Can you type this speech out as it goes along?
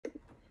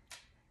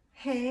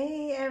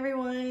Hey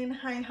everyone,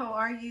 hi, how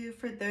are you?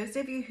 For those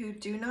of you who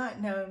do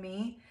not know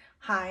me,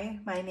 hi,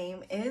 my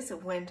name is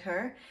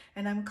Winter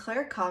and I'm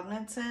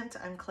claircognizant,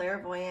 I'm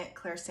clairvoyant,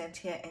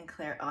 clairsentient, and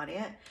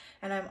clairaudient,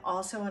 and I'm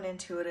also an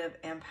intuitive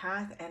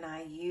empath, and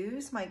I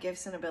use my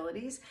gifts and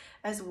abilities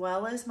as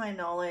well as my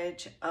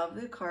knowledge of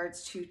the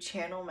cards to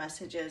channel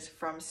messages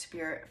from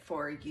spirit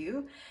for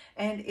you.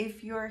 And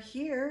if you're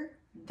here,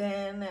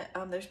 then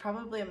there's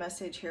probably a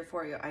message here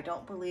for you. I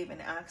don't believe in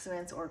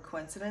accidents or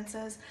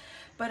coincidences,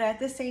 but at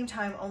the same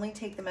time, only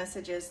take the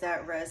messages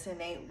that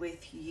resonate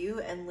with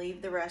you and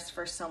leave the rest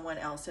for someone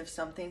else. If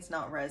something's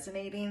not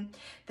resonating,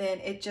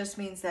 then it just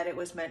means that it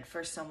was meant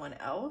for someone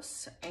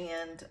else.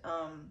 And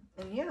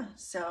yeah,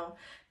 so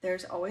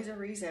there's always a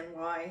reason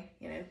why,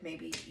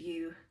 maybe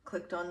you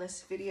clicked on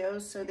this video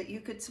so that you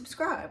could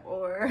subscribe,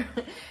 or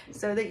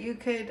so that you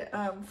could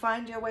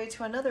find your way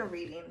to another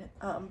reading.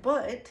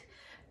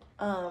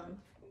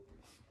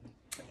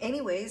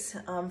 Anyways,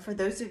 for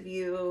those of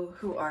you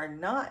who are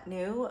not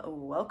new,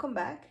 welcome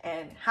back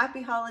and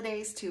happy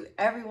holidays to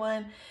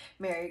everyone.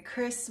 Merry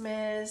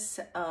Christmas,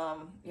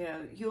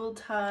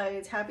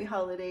 Yuletides, happy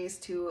holidays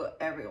to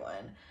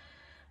everyone.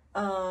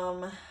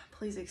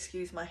 Please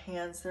excuse my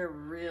hands. They're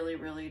really,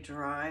 really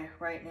dry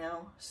right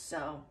now.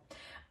 So,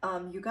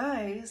 you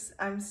guys,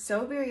 I'm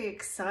so very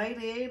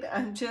excited.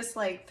 I'm just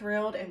like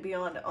thrilled and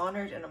beyond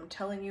honored. And I'm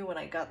telling you, when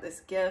I got this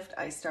gift,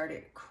 I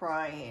started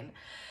crying.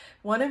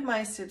 One of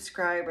my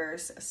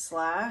subscribers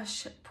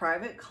 /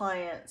 private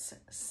clients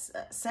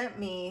sent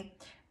me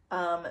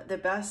the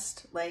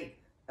best,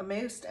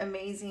 most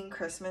amazing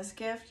Christmas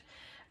gift.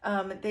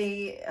 Her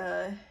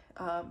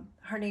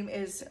name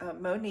is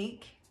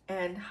Monique.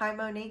 And hi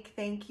Monique,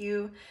 thank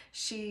you.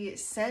 She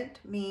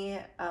sent me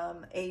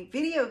a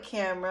video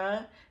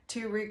camera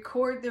to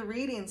record the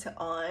readings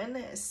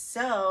on,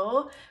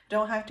 so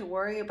don't have to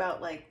worry about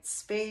like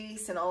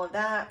space and all of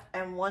that.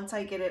 And once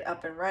I get it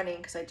up and running,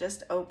 because I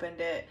just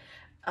opened it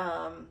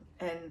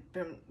and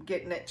been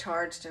getting it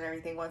charged and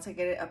everything, once I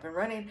get it up and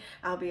running,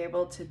 I'll be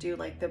able to do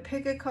like the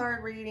pick a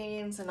card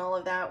readings and all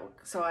of that,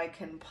 so I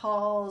can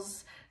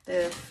pause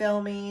the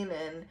filming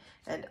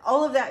and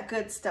all of that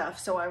good stuff.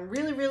 So I'm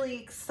really, really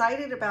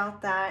excited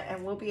about that,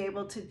 and we'll be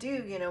able to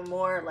do,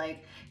 more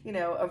like,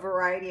 a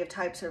variety of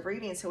types of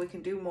readings, so we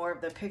can do more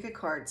of the pick a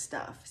card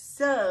stuff.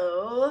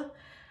 So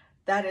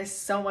that is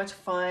so much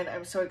fun.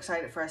 I'm so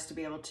excited for us to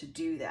be able to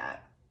do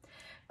that.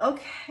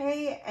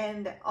 Okay,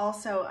 and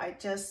also I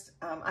just,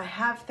 I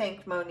have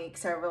thanked Monique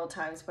several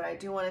times, but I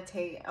do want to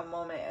take a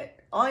moment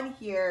on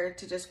here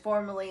to just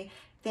formally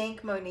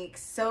thank Monique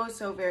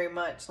so very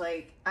much.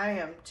 Like, I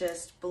am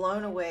just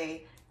blown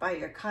away by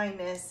your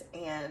kindness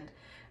and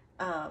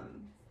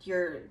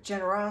your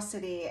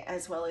generosity,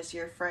 as well as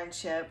your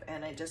friendship,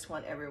 and I just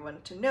want everyone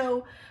to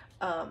know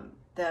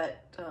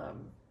that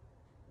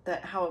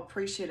how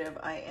appreciative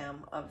I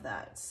am of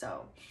that.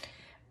 So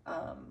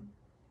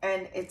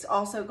and it's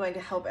also going to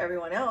help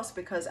everyone else,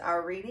 because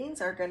our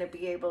readings are going to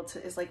be able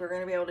to, it's like we're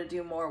going to be able to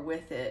do more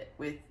with it,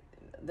 with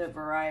the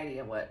variety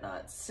and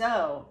whatnot.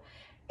 So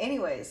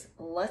anyways,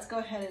 let's go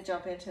ahead and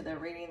jump into the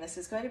reading. This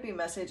is going to be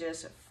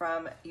messages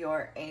from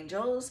your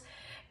angels.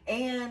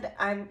 And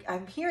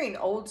I'm hearing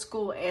old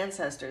school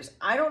ancestors.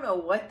 I don't know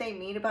what they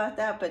mean about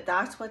that, but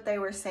that's what they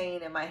were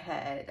saying in my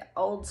head.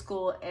 Old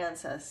school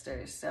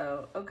ancestors.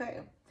 So, okay.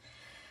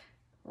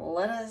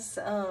 Let us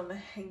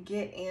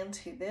get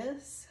into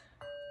this.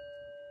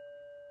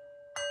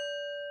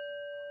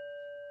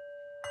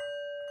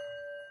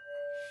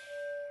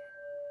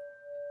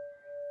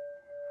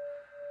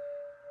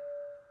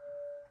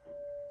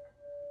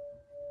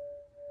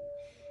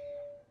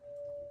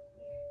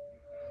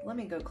 Let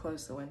me go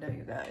close the window,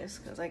 you guys,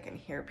 because I can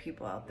hear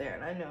people out there,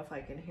 and I know if I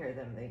can hear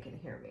them, they can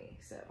hear me.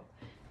 So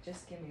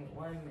just give me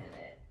 1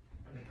 minute.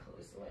 Let me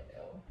close the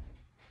window.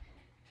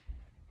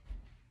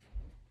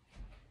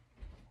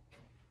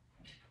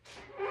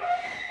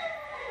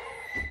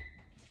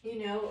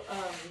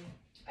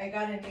 I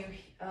got a new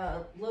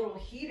little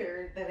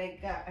heater that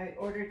I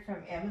ordered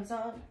from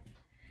Amazon,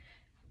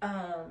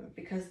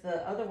 because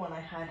the other one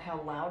I had,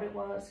 how loud it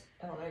was.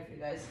 I don't know if you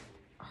guys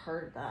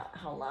heard that,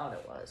 how loud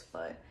it was,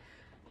 but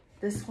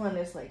this one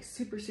is like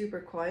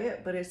super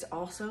quiet, but it's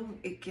also,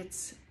 it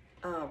gets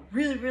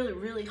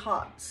really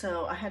hot.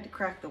 So I had to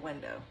crack the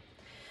window.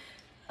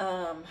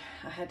 I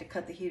had to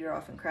cut the heater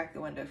off and crack the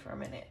window for a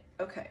minute.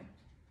 Okay.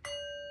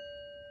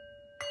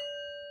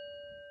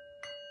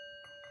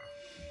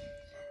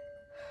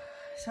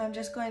 So I'm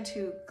just going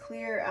to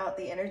clear out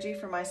the energy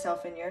for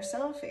myself and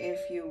yourself.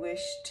 If you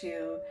wish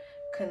to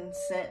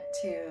consent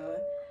to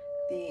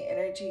the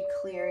energy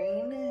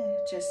clearing,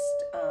 just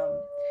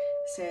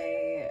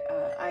say,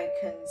 I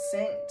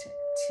consent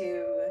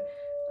to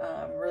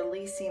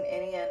releasing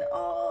any and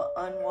all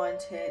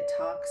unwanted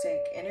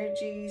toxic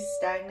energies,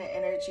 stagnant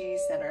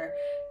energies that are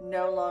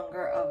no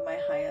longer of my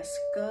highest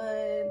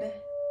good.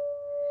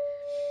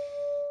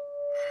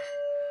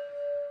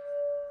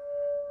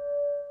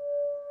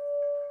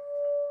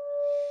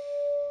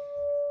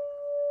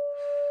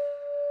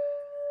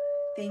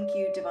 Thank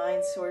you,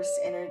 Divine Source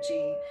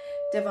Energy.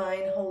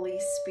 Divine Holy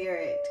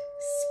Spirit,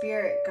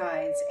 spirit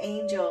guides,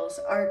 angels,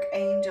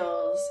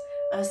 archangels,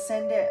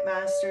 ascendant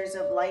masters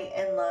of light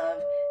and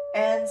love,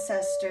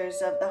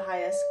 ancestors of the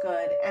highest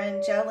good,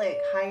 angelic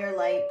higher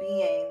light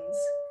beings.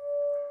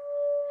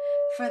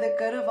 For the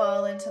good of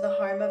all and to the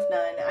harm of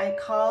none, I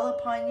call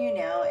upon you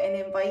now and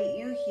invite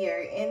you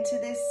here into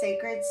this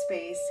sacred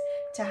space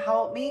to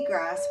help me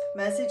grasp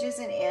messages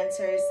and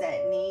answers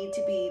that need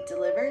to be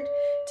delivered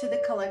to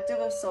the collective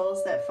of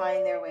souls that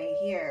find their way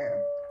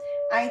here.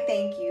 I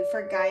thank you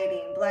for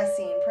guiding,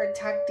 blessing,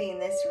 protecting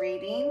this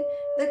reading,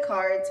 the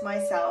cards,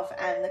 myself,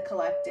 and the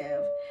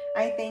collective.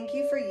 I thank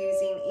you for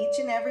using each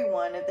and every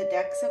one of the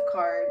decks of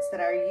cards that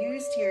are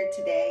used here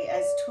today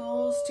as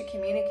tools to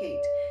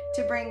communicate,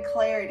 to bring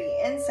clarity,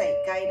 insight,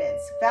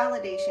 guidance,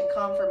 validation,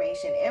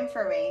 confirmation,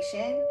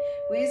 information,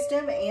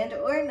 wisdom, and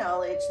or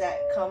knowledge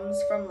that comes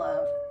from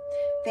love.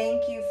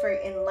 Thank you for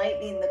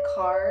enlightening the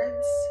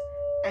cards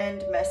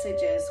and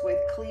messages with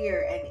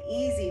clear and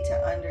easy to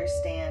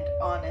understand,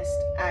 honest,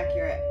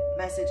 accurate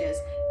messages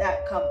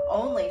that come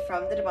only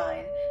from the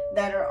divine,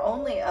 that are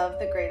only of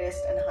the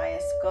greatest and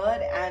highest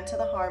good and to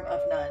the harm of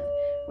none,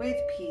 with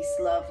peace,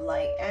 love,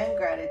 light, and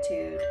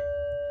gratitude.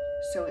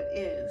 So it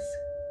is.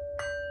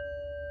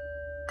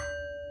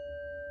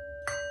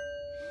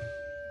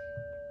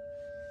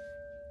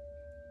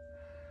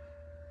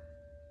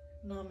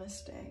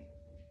 Namaste.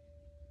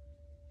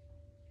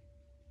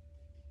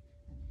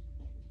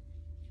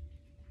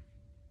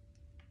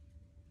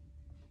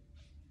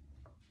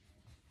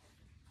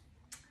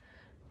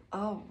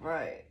 All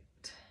right.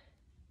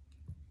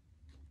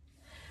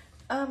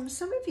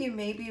 Some of you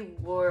may be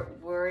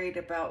worried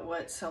about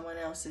what someone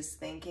else is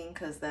thinking,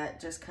 because that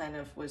just kind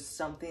of was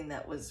something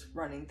that was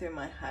running through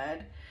my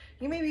head.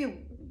 You may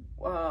be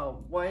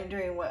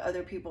wondering what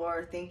other people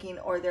are thinking,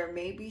 or there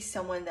may be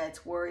someone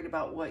that's worried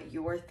about what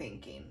you're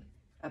thinking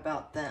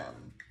about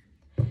them.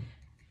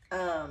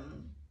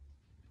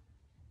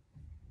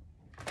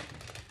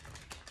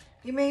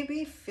 You may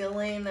be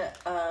feeling,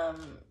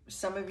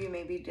 some of you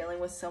may be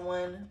dealing with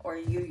someone, or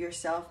you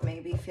yourself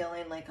may be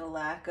feeling like a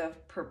lack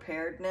of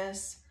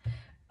preparedness.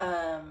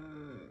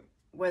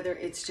 Whether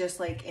it's just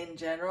like in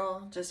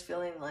general, just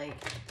feeling like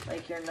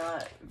you're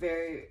not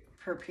very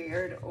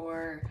prepared,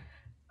 or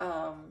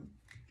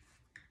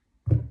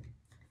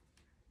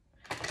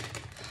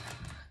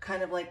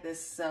kind of like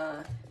this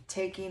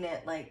taking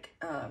it like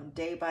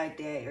day by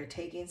day, or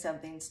taking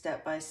something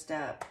step by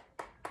step.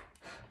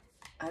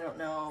 I don't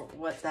know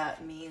what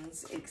that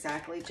means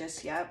exactly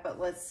just yet, but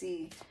let's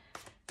see.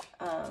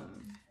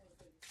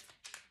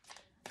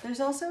 There's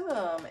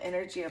also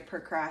energy of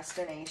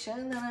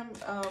procrastination that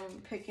I'm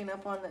picking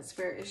up on, that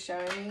Spirit is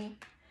showing me.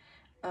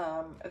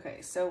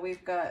 Okay, so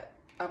we've got,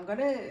 I'm going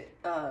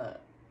to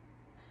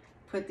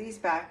put these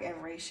back and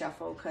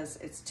reshuffle because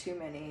it's too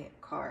many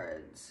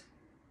cards.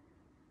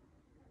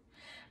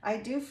 I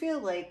do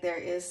feel like there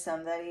is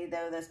somebody,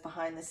 though, that's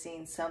behind the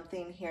scenes,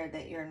 something here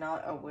that you're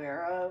not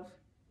aware of.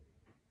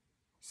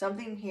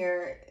 Something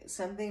here,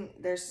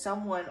 there's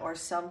someone or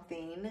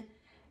something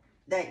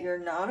that you're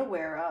not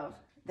aware of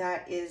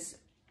that is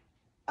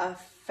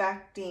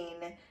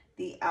affecting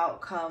the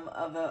outcome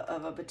of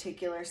a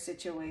particular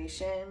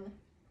situation.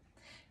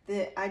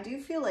 I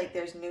do feel like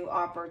there's new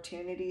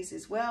opportunities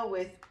as well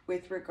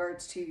with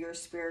regards to your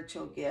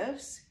spiritual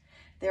gifts.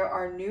 There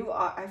are new,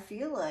 I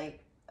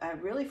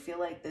really feel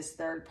like this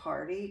third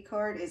party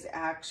card is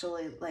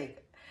actually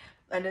like,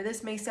 I know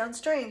this may sound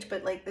strange,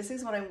 but like this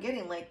is what I'm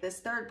getting. Like this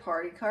third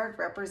party card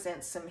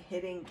represents some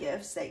hidden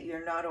gifts that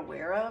you're not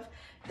aware of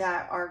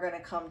that are going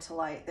to come to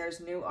light. There's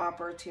new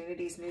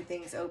opportunities, new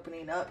things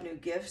opening up, new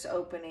gifts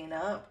opening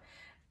up.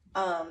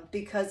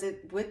 Because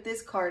with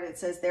this card, it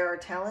says there are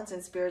talents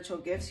and spiritual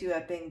gifts you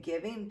have been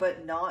giving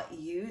but not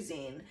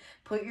using.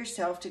 Put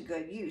yourself to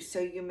good use. So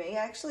you may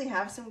actually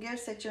have some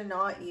gifts that you're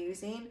not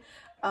using,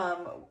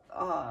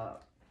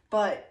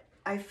 but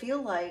I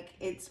feel like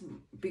it's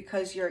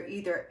because you're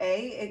either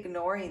A,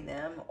 ignoring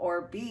them,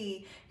 or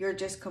B, you're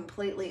just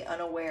completely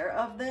unaware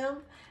of them.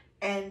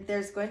 And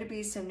there's going to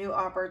be some new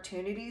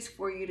opportunities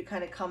for you to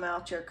kind of come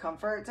out your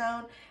comfort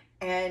zone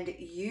and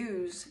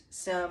use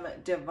some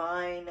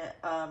divine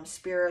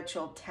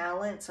spiritual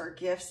talents or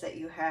gifts that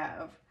you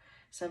have.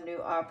 Some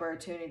new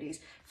opportunities.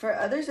 For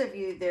others of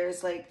you,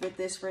 there's like with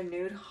this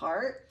renewed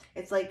heart,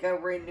 it's like a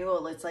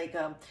renewal. It's like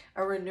a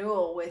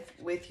renewal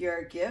with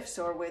your gifts,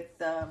 or with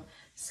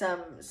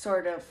some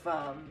sort of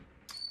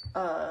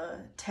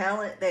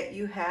talent that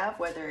you have,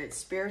 whether it's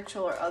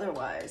spiritual or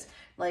otherwise.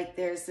 Like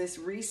there's this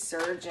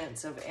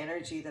resurgence of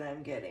energy that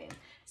I'm getting.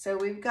 So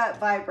we've got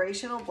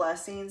vibrational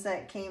blessings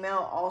that came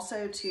out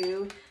also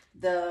to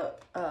the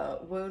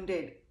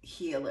wounded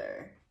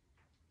healer.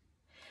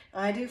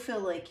 I do feel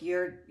like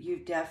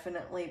you've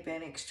definitely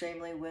been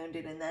extremely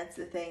wounded, and that's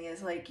the thing,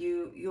 is like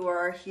you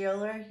are a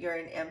healer, you're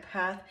an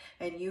empath,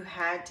 and you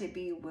had to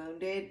be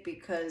wounded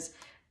because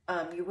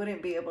you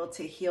wouldn't be able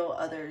to heal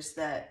others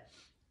that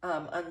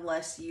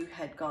unless you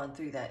had gone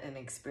through that and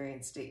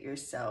experienced it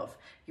yourself.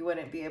 You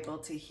wouldn't be able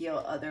to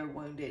heal other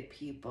wounded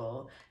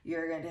people.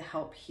 You're going to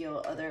help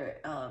heal other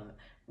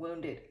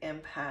wounded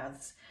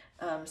empaths.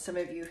 Some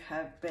of you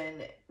have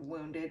been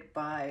wounded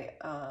by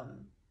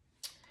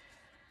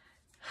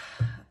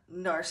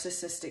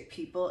narcissistic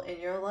people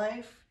in your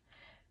life.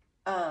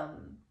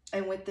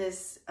 And with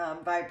this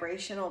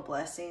vibrational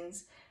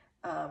blessings,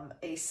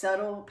 a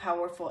subtle,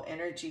 powerful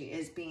energy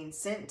is being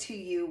sent to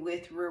you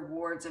with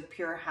rewards of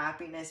pure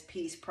happiness,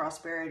 peace,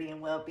 prosperity,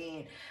 and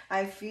well-being.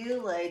 I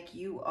feel like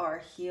you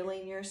are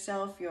healing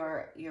yourself.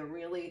 You're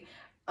really,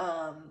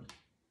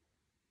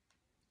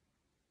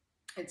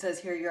 it says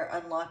here, you're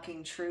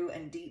unlocking true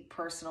and deep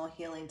personal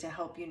healing to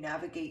help you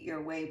navigate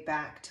your way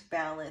back to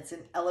balance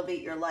and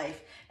elevate your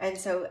life. And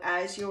so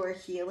as you're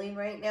healing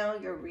right now,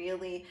 you're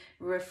really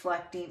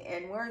reflecting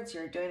inwards.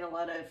 You're doing a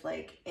lot of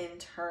like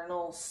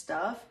internal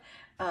stuff.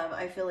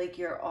 I feel like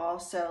you're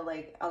also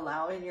like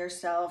allowing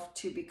yourself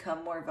to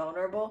become more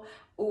vulnerable,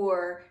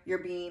 or you're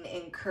being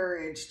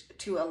encouraged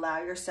to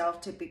allow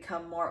yourself to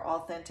become more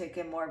authentic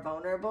and more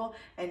vulnerable,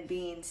 and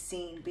being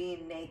seen,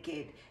 being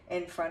naked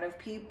in front of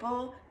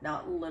people.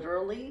 Not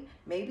literally,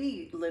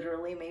 maybe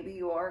literally, maybe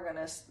you are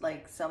gonna,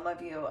 like some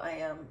of you, I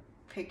am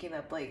picking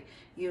up like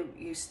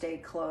you stay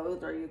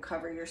clothed or you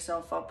cover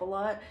yourself up a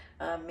lot.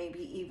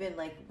 Maybe even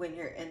like when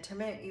you're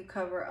intimate, you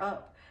cover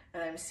up.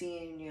 And I'm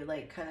seeing you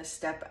like kind of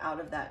step out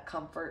of that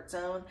comfort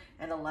zone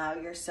and allow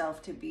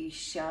yourself to be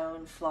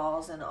shown,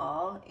 flaws and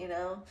all, you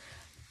know.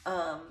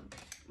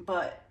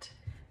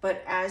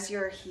 But as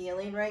you're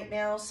healing right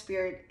now,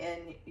 Spirit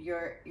and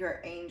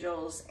your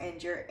angels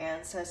and your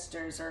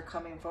ancestors are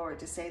coming forward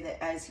to say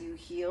that as you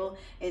heal,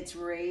 it's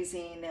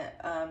raising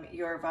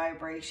your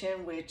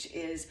vibration, which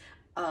is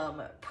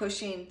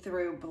pushing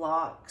through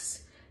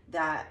blocks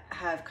that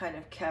have kind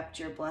of kept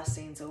your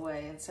blessings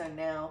away. And so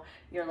now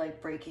you're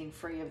like breaking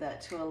free of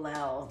that to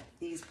allow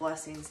these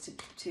blessings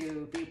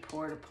to be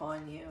poured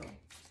upon you.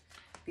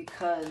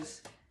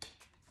 Because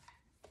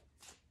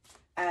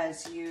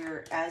as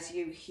you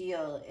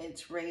heal,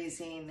 it's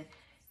raising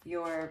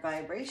your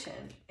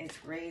vibration.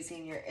 It's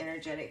raising your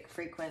energetic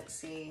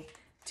frequency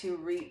to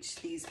reach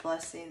these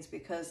blessings,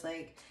 because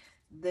like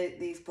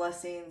these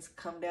blessings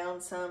come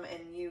down some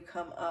and you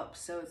come up,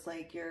 so it's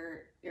like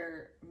you're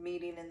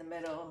meeting in the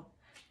middle.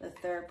 The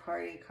third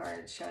party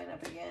cards showing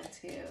up again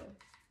too.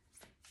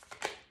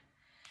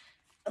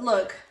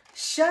 Look,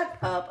 shut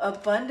up,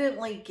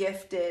 abundantly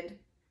gifted.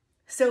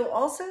 So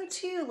also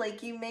too,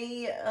 like you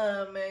may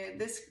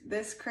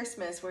this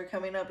Christmas we're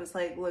coming up, it's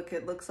like, look,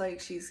 it looks like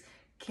she's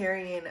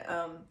carrying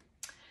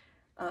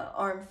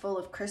armful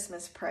of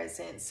Christmas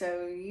presents.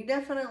 So you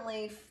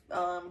definitely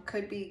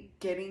could be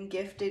getting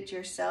gifted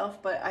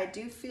yourself, but I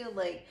do feel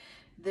like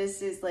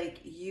this is like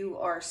you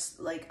are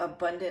like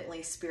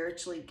abundantly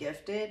spiritually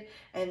gifted,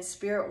 and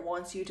Spirit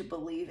wants you to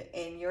believe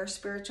in your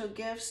spiritual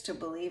gifts, to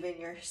believe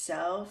in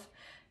yourself,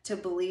 to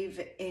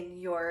believe in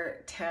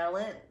your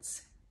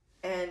talents.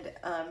 And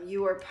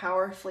you are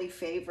powerfully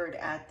favored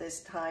at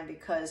this time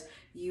because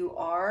you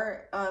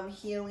are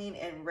healing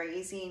and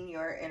raising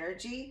your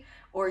energy,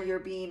 or you're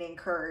being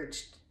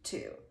encouraged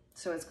to.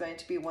 So it's going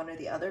to be one or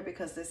the other,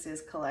 because this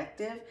is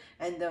collective,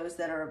 and those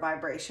that are a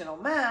vibrational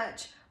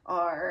match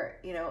are,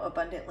 you know,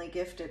 abundantly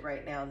gifted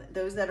right now.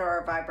 Those that are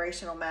a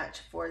vibrational match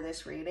for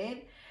this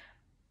reading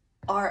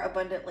are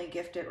abundantly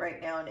gifted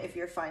right now. And if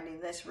you're finding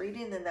this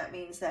reading, then that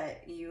means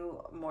that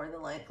you more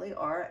than likely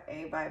are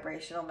a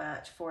vibrational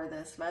match for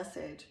this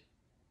message.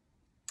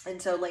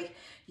 And so like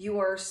you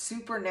are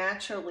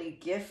supernaturally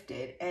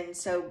gifted. And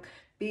so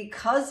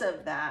because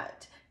of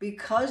that,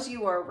 because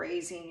you are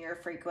raising your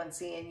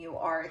frequency and you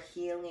are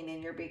healing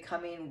and you're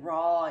becoming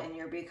raw and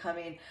you're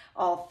becoming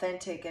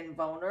authentic and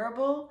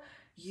vulnerable,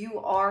 you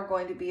are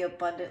going to be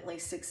abundantly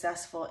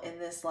successful in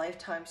this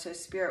lifetime. So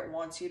Spirit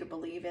wants you to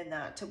believe in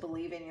that, to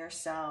believe in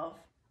yourself.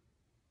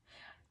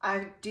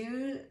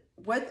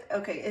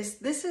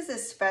 This is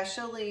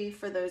especially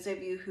for those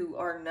of you who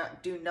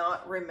do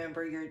not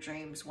remember your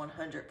dreams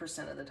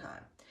 100% of the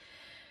time.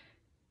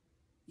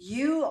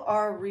 You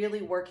are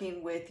really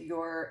working with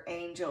your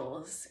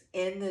angels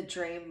in the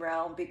dream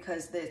realm,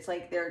 because it's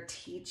like they're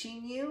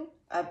teaching you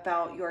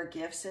about your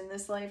gifts in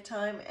this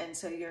lifetime. And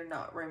so you're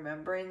not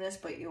remembering this,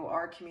 but you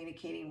are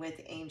communicating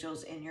with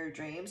angels in your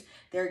dreams.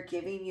 They're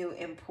giving you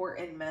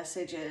important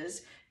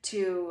messages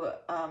to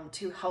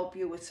help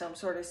you with some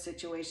sort of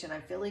situation. I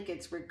feel like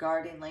it's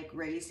regarding like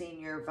raising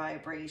your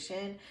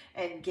vibration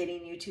and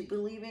getting you to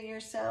believe in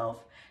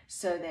yourself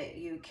so that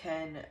you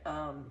can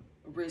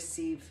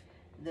receive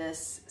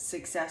this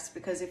success.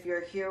 Because if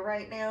you're here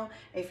right now,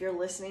 if you're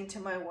listening to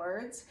my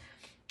words,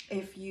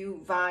 if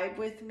you vibe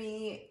with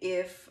me,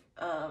 if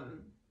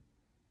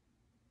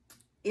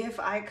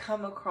I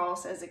come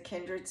across as a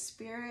kindred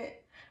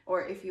spirit,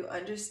 or if you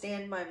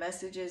understand my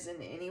messages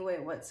in any way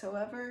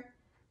whatsoever,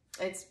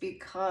 it's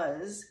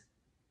because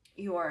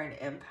you are an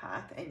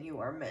empath and you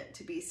are meant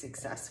to be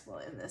successful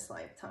in this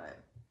lifetime.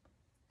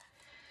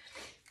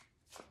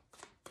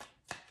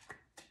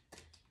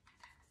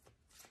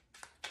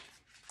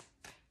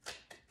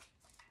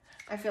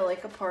 I feel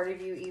like a part of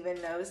you even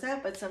knows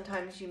that, but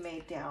sometimes you may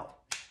doubt.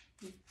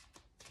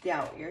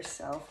 doubt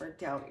yourself or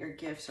doubt your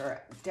gifts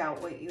or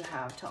doubt what you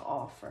have to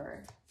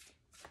offer.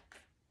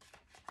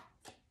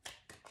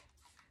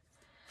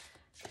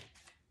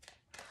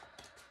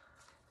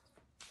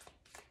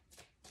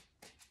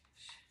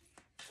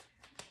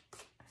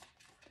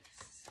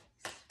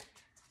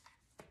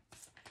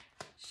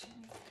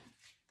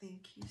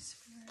 Thank you,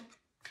 Spirit.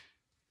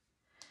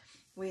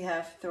 We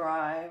have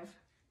thrive.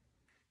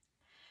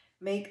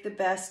 Make the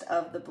best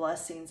of the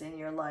blessings in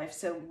your life.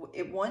 So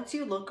once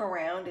you look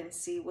around and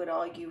see what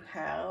all you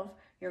have,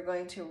 you're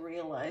going to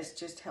realize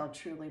just how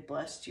truly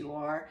blessed you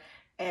are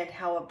and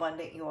how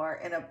abundant you are.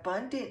 And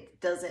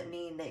abundant doesn't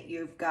mean that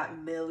you've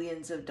got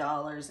millions of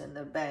dollars in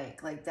the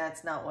bank. Like,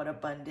 that's not what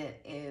abundant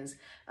is.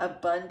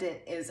 Abundant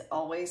is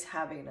always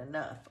having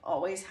enough,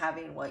 always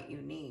having what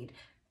you need.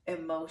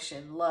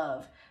 Emotion,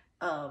 love,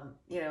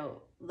 you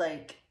know,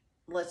 like,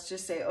 let's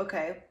just say,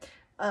 okay,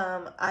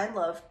 I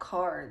love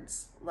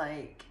cards.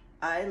 Like,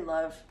 I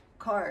love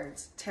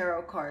cards,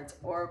 tarot cards,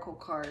 oracle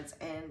cards,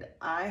 and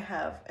I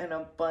have an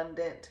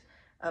abundant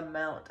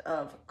amount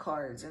of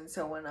cards. And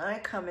so when I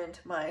come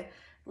into my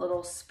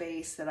little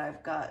space that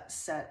I've got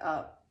set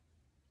up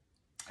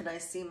and I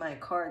see my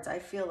cards, I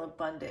feel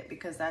abundant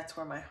because that's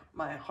where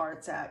my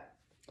heart's at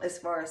as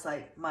far as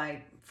like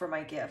for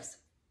my gifts.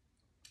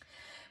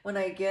 When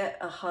I get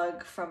a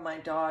hug from my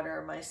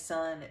daughter, my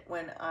son,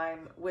 when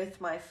I'm with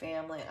my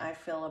family, I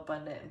feel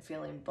abundant and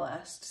feeling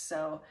blessed.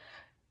 So,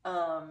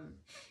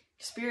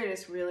 Spirit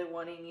is really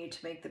wanting you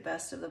to make the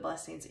best of the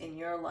blessings in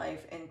your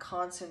life and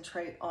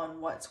concentrate on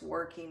what's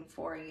working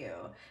for you,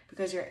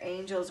 because your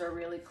angels are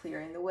really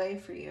clearing the way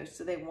for you.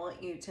 So they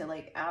want you to,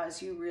 like,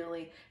 as you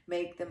really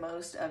make the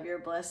most of your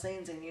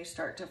blessings and you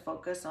start to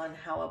focus on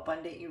how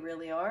abundant you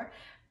really are,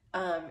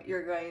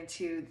 you're going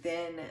to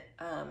then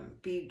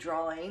be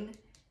drawing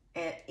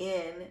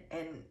in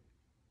and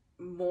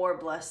more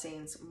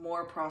blessings,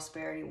 more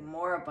prosperity,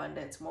 more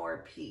abundance,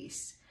 more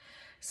peace.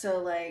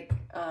 So like,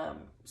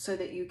 so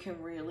that you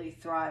can really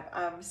thrive.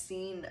 I'm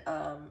seeing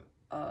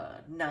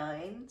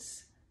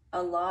nines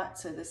a lot.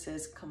 So this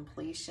is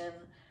completion.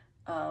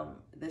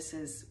 This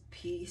is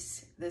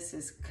peace. This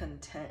is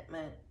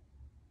contentment.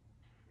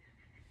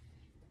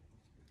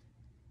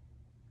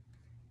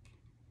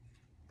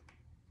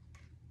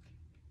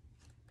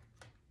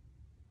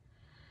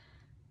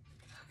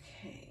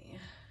 Okay.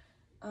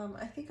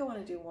 I think I want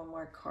to do one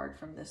more card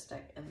from this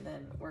deck and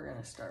then we're going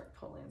to start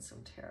pulling some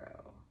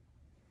tarot.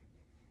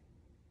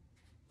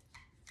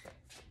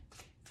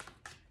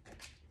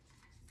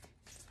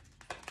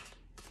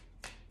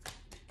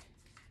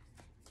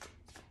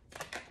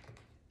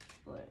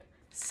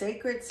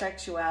 Sacred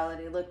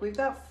sexuality. Look, we've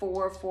got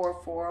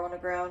 444 on the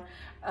ground.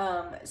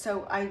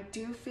 So I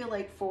do feel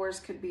like fours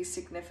could be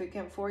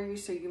significant for you.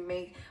 So you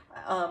may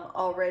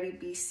already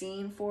be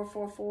seeing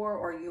 444,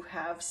 or you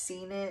have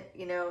seen it,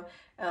 you know,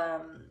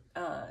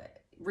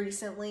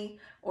 recently,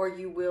 or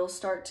you will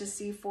start to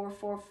see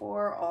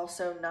 444.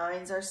 Also,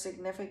 nines are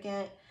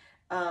significant.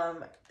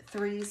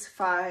 Threes,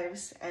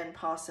 fives, and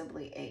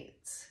possibly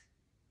eights.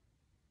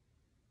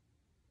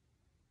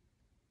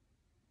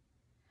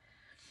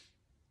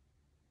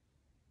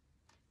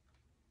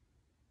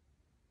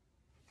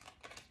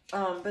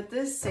 But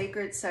this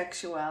sacred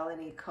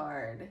sexuality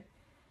card,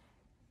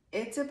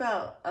 it's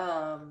about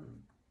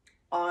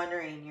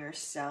honoring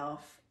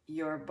yourself,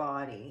 your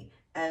body,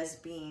 as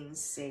being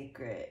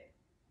sacred.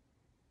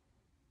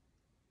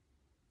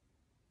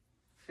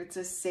 It's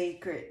a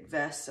sacred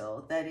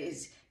vessel that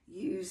is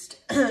used,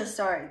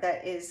 sorry,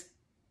 that is,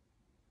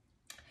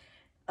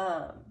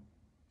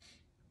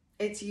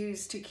 it's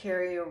used to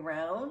carry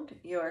around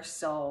your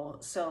soul.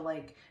 So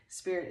like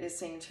Spirit is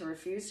saying to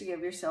refuse to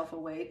give yourself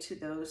away to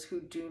those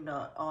who do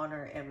not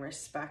honor and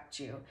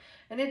respect you.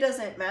 And it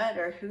doesn't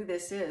matter who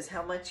this is,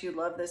 how much you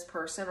love this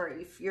person, or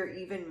if you're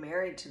even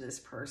married to this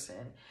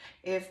person.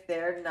 If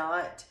they're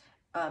not,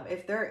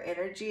 if their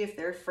energy, if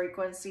their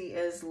frequency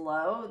is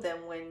low,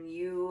 then when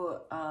you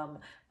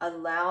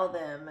allow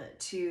them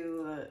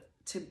to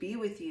be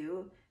with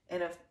you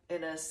in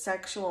a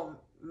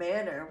sexual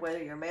manner,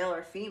 whether you're male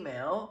or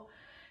female,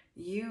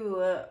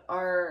 you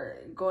are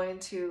going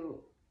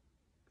to,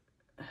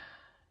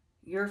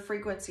 your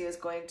frequency is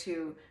going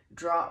to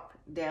drop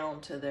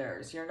down to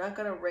theirs. You're not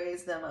going to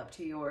raise them up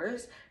to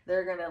yours.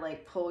 They're going to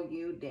like pull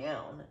you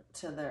down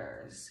to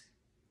theirs.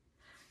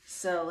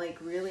 So like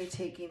really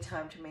taking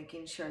time to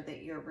making sure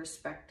that you're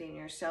respecting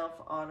yourself,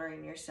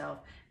 honoring yourself,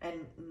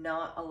 and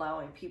not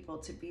allowing people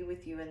to be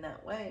with you in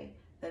that way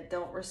that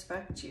don't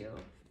respect you.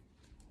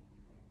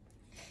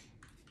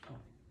 Oh,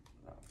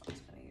 I was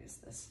going to use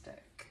this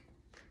deck.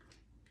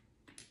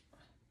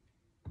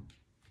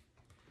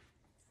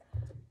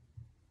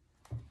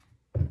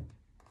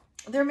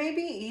 There may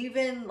be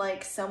even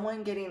like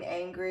someone getting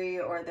angry,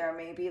 or there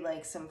may be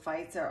like some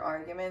fights or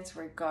arguments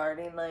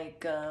regarding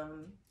like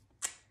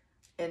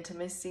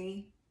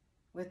intimacy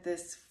with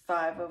this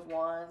Five of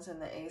Wands and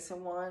the Ace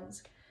of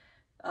Wands.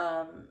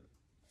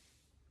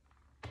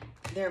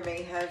 There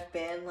may have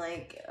been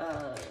like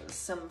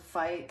some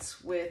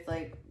fights with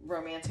like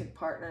romantic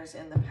partners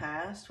in the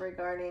past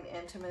regarding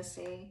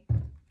intimacy.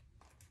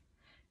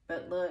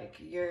 But look,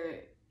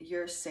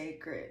 you're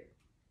sacred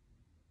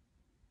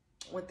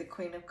with the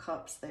Queen of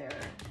Cups there.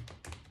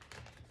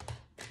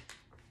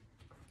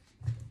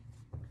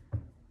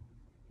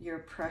 You're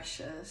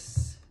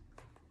precious.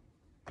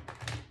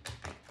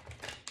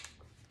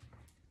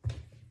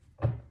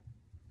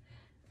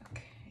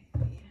 Okay.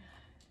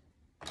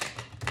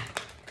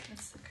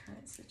 What's the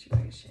current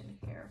situation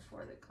here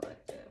for the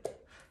collective?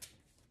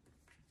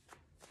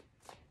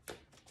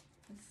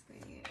 What's the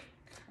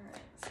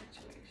current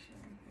situation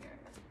here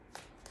for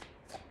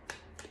the collective?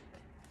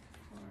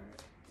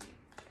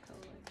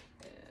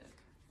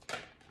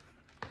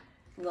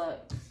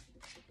 Look.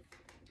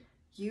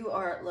 You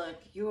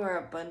are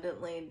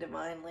abundantly,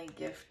 divinely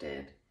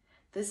gifted.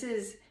 This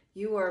is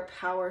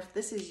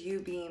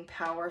you being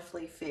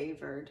powerfully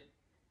favored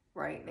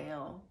right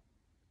now.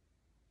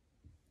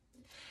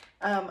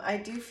 I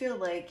do feel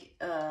like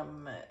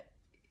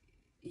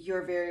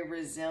you're very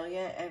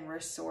resilient and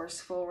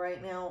resourceful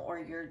right now, or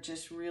you're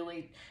just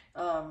really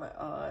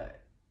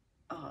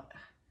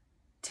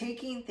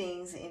taking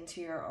things into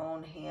your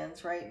own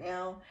hands right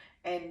now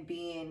and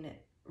being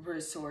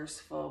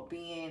resourceful,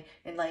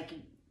 and like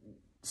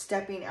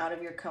stepping out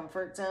of your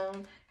comfort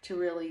zone to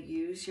really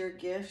use your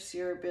gifts,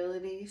 your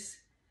abilities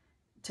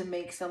to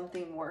make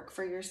something work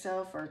for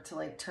yourself, or to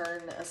like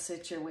turn a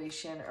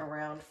situation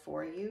around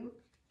for you.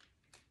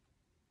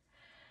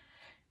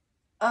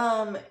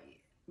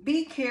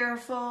 Be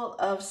careful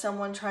of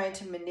someone trying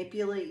to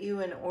manipulate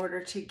you in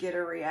order to get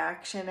a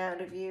reaction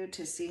out of you,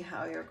 to see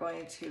how you're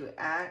going to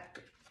act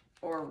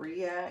or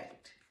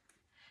react.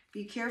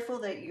 Be careful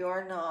that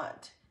you're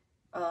not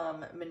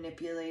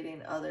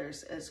manipulating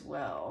others as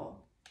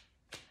well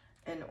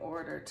in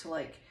order to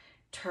like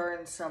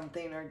turn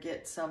something or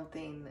get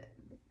something,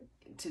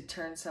 to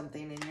turn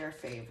something in your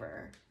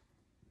favor.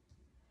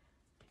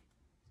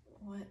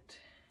 What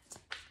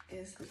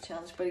is the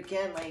challenge? But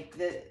again, like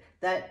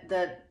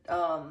that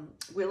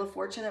Wheel of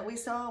Fortune that we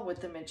saw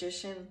with the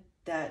Magician,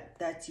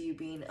 that's you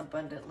being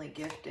abundantly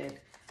gifted,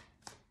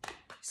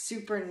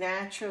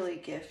 supernaturally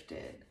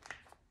gifted.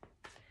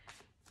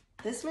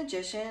 This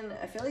Magician,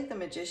 I feel like the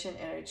Magician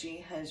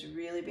energy has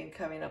really been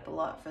coming up a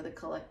lot for the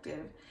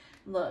collective.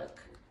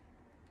 Look,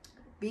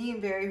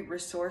 being very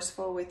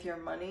resourceful with your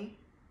money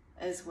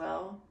as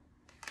well,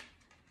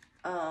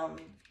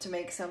 to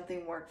make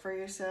something work for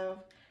yourself.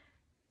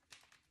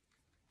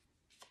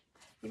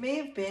 You may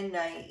have been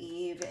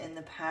naive in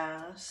the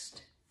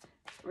past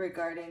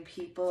regarding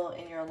people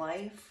in your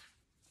life.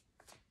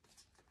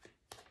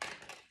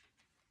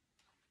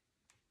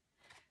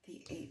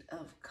 The Eight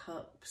of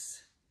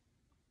Cups.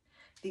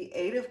 The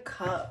Eight of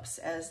Cups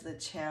as the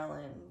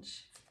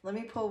challenge. Let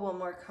me pull one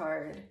more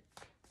card.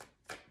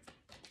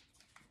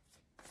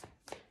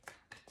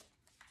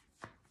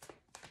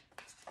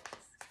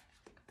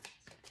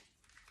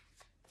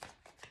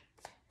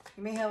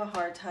 You may have a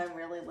hard time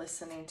really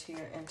listening to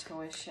your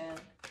intuition,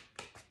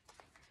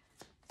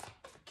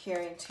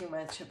 caring too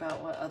much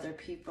about what other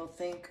people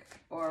think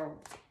or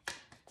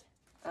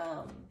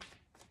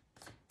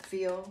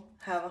feel.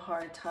 Have a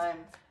hard time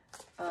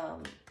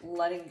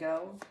letting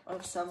go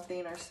of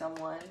something or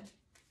someone.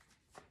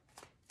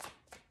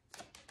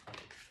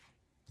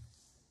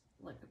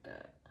 Look at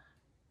that.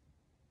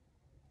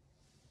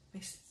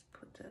 Let me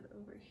put that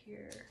over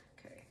here.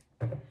 Okay.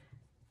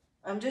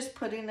 I'm just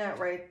putting that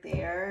right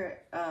there.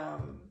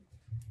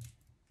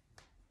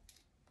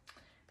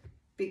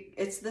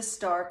 It's the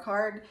Star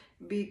card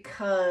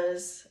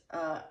because,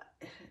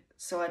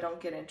 so I don't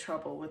get in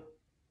trouble with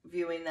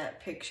viewing that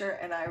picture,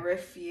 and I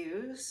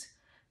refuse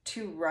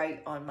to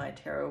write on my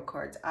tarot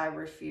cards. I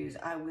refuse.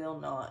 I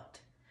will not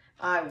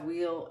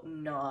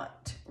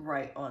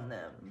write on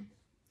them.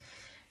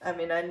 I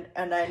mean,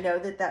 and I know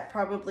that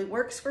probably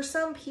works for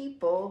some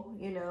people,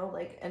 you know,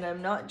 like, and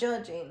I'm not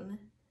judging.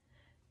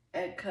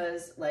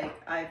 Because,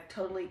 like, I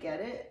totally get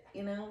it,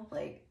 you know,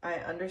 like, I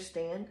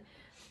understand.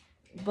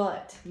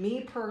 But me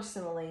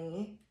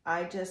personally,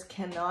 I just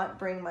cannot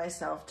bring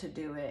myself to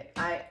do it.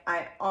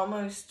 I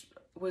almost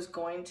was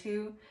going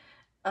to,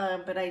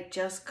 but I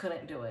just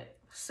couldn't do it.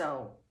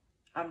 So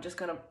I'm just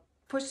going to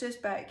push this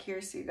back here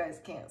so you guys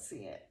can't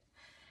see it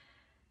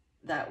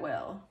that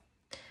well.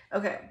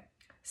 Okay.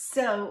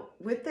 So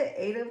with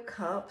the Eight of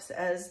Cups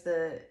as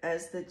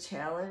the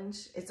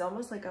challenge, it's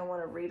almost like I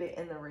want to read it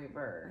in the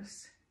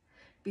reverse.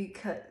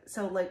 Because,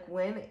 so like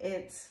when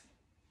it's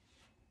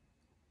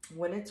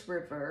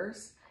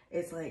reverse,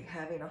 it's like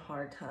having a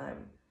hard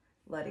time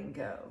letting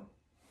go.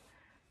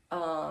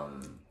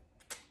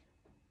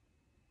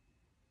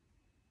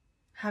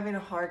 Having a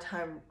hard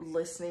time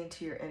listening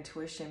to your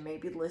intuition,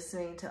 maybe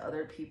listening to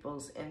other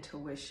people's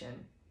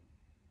intuition.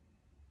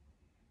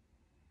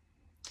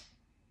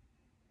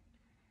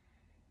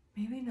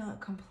 Maybe not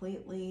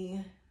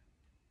completely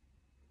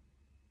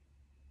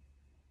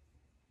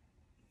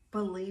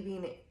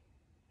believing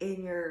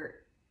in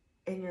your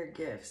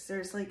gifts.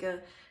 There's like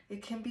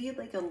it can be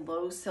like a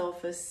low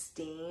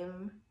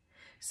self-esteem.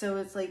 So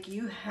it's like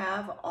you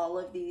have all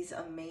of these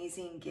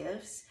amazing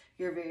gifts.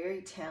 You're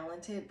very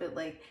talented, but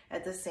like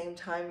at the same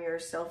time, your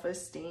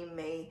self-esteem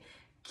may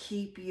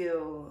keep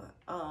you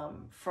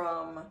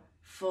from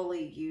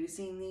fully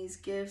using these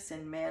gifts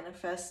and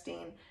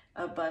manifesting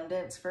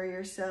abundance for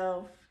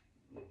yourself.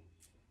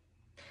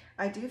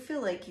 I do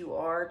feel like you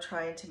are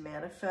trying to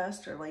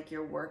manifest, or like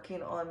you're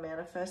working on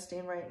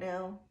manifesting right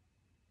now.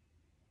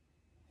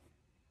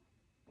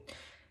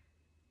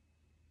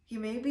 You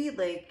may be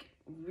like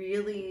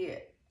really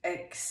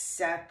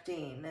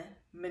accepting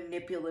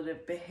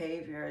manipulative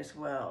behavior as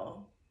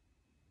well.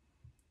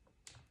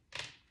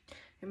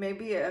 You may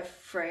be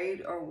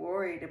afraid or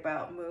worried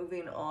about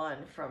moving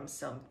on from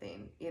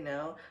something, you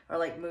know, or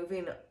like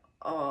moving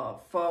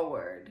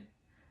forward,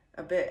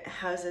 a bit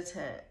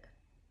hesitant.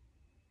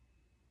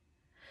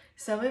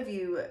 Some of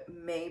you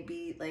may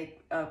be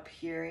like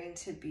appearing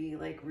to be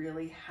like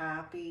really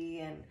happy,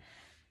 and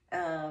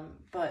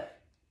but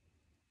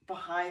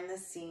behind the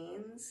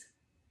scenes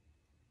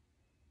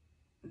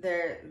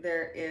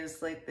there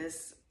is like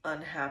this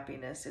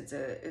unhappiness.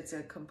 It's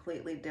a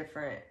completely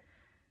different,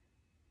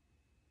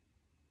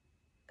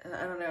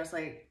 I don't know, it's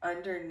like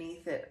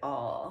underneath it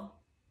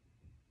all,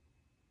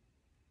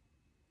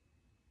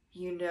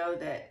 you know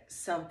that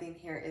something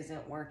here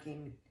isn't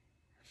working.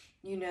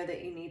 You know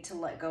that you need to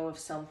let go of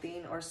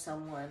something or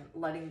someone,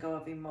 letting go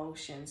of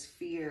emotions,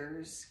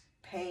 fears,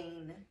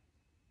 pain,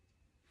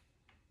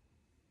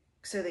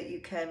 so that you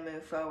can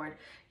move forward.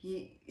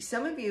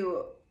 Some of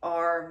you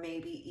are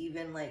maybe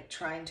even like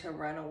trying to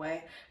run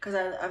away, because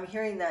I'm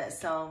hearing that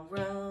song,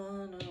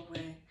 run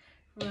away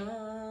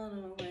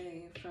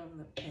from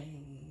the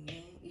pain.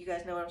 You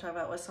guys know what I'm talking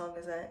about? What song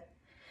is that?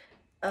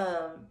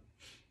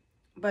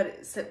 But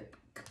it's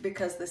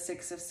because the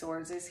Six of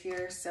Swords is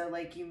here, so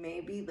like you may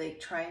be like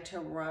trying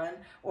to run,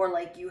 or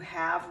like you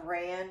have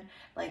ran,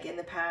 like in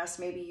the past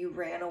maybe you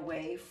ran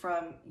away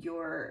from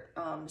your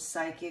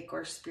psychic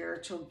or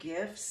spiritual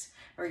gifts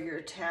or your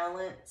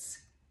talents.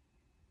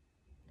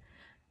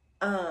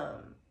 I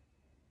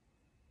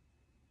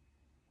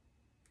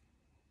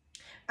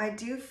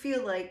do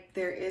feel like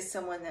there is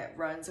someone that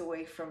runs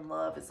away from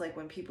love. It's like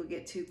when people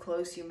get too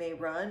close, you may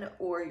run,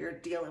 or you're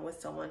dealing with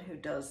someone who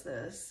does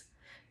this,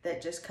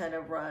 that just kind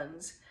of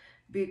runs,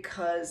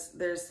 because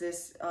there's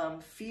this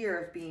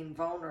fear of being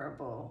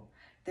vulnerable.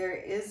 There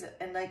is,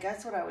 and like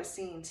that's what I was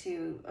seeing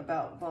too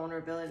about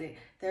vulnerability.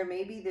 There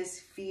may be this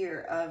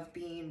fear of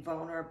being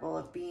vulnerable,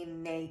 of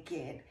being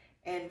naked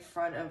in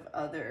front of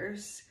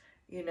others,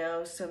 you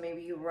know, so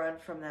maybe you run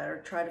from that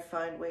or try to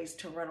find ways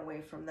to run away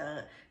from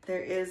that.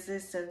 There is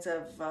this sense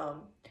of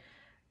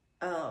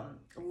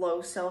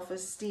low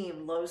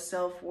self-esteem, low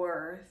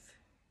self-worth.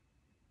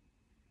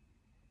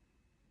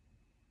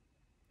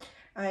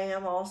 I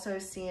am also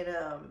seeing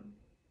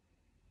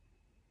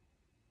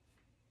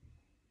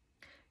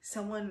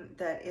someone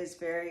that is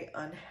very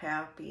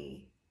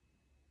unhappy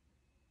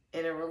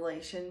in a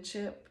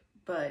relationship,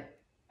 but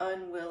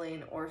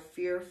unwilling or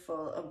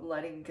fearful of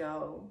letting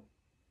go.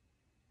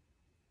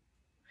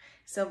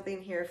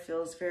 Something here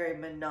feels very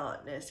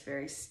monotonous,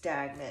 very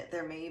stagnant.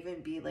 There may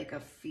even be like a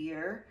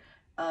fear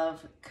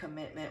of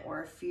commitment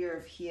or a fear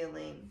of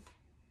healing.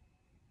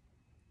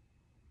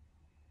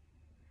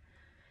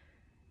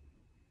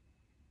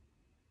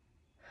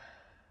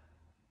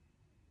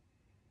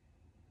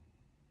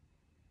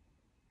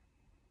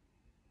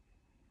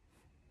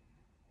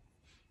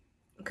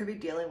 Could be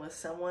dealing with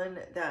someone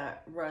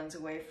that runs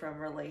away from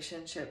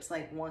relationships.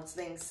 Like once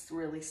things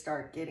really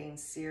start getting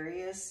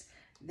serious,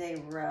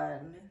 they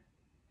run.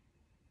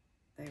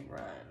 They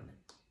run.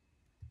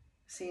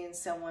 Seeing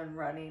someone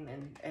running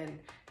and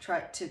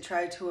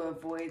try to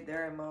avoid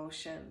their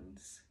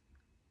emotions.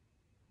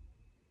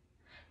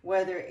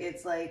 Whether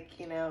it's like,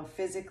 you know,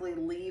 physically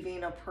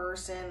leaving a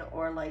person,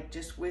 or like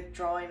just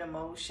withdrawing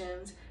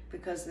emotions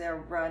because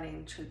they're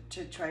running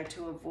to try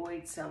to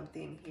avoid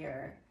something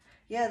here.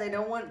 Yeah,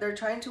 they're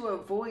trying to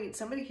avoid,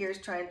 somebody here is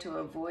trying to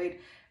avoid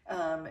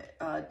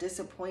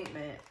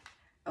disappointment,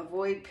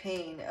 avoid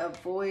pain,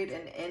 avoid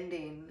an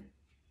ending.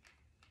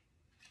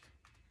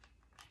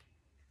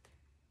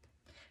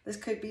 This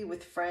could be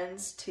with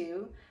friends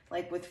too,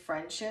 like with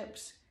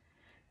friendships.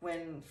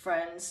 When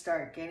friends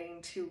start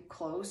getting too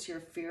close, you're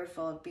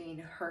fearful of being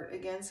hurt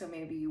again, so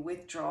maybe you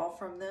withdraw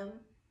from them.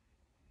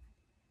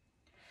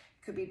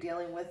 Could be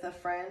dealing with a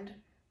friend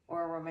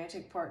or a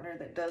romantic partner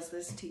that does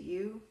this to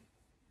you.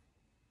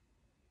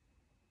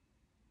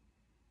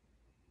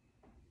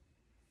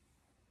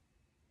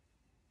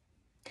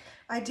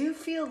 I do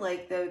feel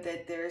like, though,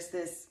 that there's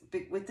this,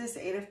 with this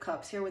Eight of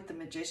Cups here with the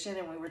Magician,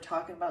 and we were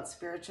talking about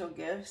spiritual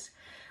gifts,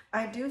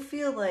 I do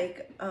feel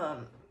like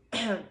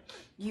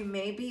you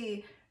may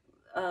be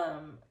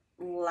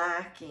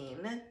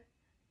lacking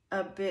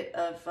a bit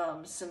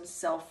of some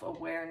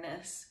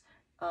self-awareness.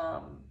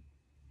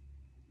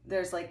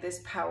 There's like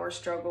this power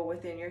struggle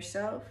within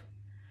yourself.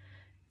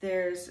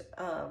 There's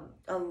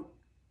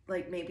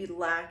like maybe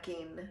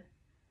lacking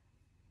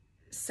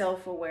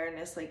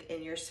self-awareness, like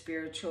in your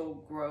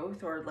spiritual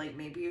growth, or like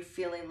maybe you're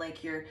feeling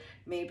like your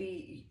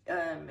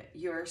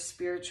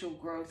spiritual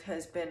growth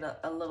has been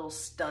a little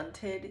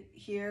stunted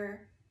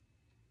here.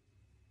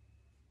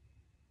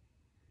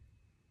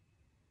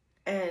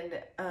 And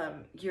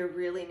you're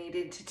really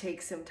needing to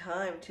take some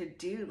time to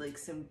do like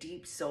some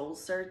deep soul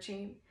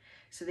searching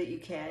so that you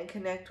can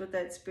connect with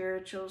that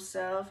spiritual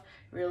self,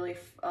 really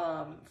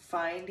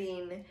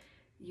finding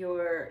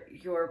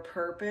your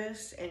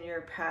purpose and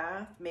your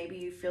path. Maybe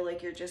you feel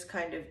like you're just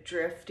kind of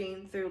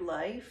drifting through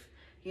life,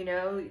 you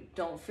know,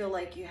 don't feel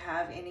like you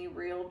have any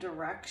real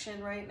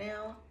direction right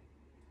now.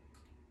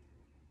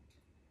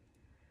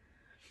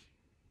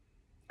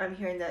 I'm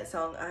hearing that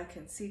song, I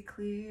can see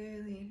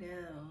clearly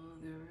now,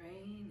 the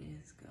rain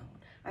is gone.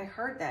 I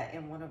heard that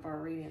in one of our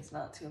readings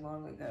not too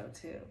long ago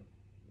too.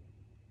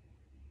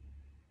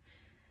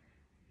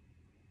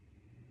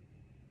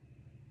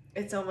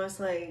 It's almost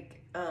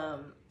like,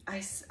 I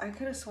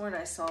could have sworn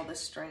I saw the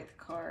Strength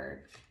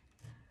card.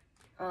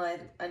 I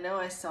know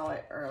I saw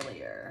it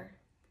earlier.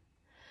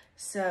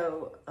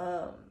 So,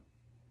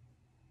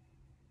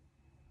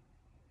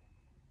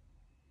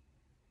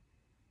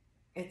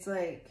 it's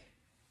like,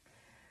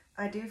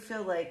 I do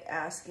feel like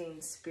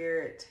asking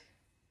Spirit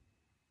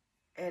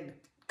and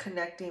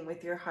connecting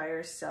with your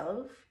higher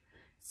self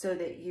so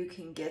that you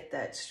can get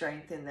that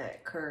strength and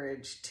that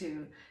courage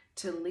to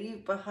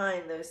leave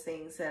behind those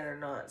things that are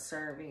not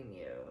serving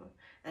you,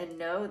 and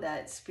know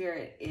that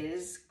Spirit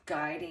is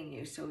guiding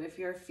you. So if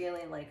you're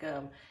feeling like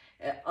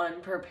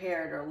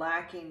unprepared or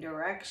lacking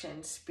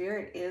direction,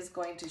 Spirit is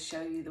going to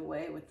show you the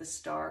way with the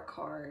Star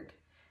card.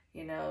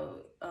 You know,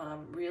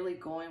 really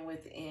going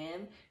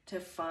within to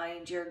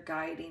find your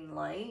guiding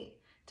light,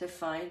 to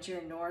find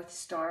your North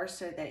Star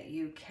so that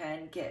you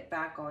can get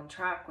back on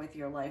track with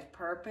your life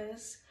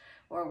purpose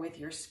or with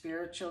your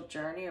spiritual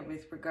journey, or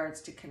with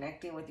regards to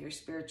connecting with your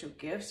spiritual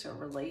gifts or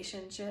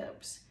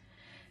relationships.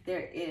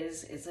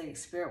 It's like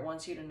Spirit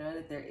wants you to know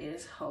that there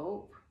is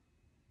hope,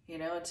 you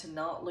know, to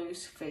not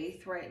lose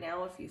faith right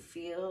now if you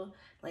feel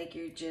like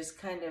you're just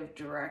kind of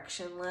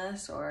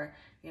directionless, or,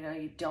 you know,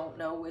 you don't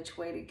know which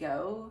way to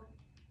go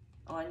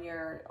on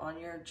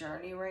your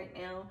journey right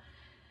now.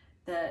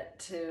 That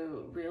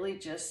to really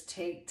just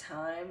take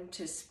time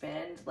to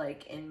spend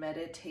like in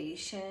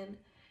meditation,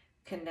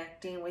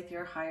 connecting with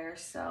your higher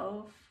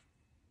self.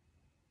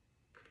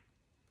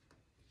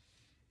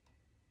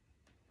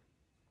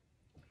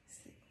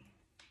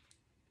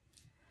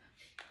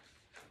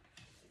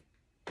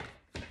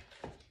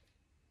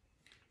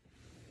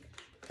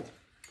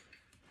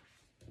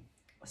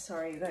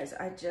 Sorry, you guys,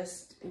 I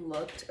just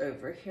looked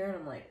over here and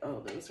I'm like,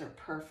 oh, those are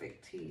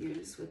perfect to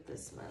use with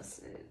this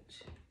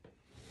message.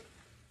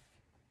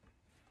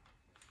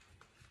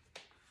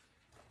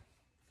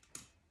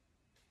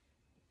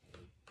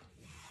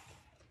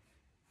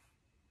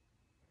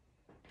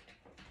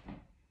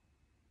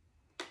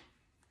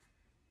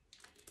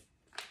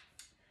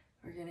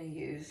 I'm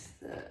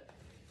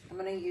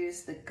going to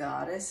use the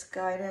Goddess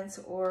Guidance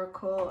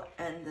Oracle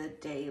and the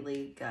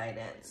Daily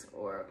Guidance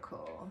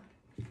Oracle.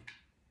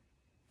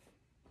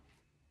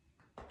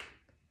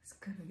 It's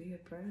going to be a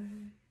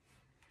bright,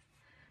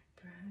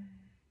 bright,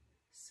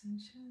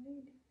 sunshiny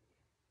day.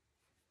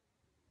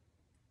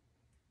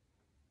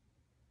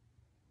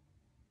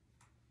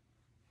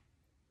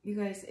 You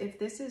guys, if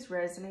this is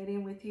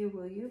resonating with you,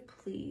 will you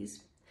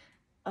please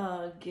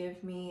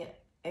give me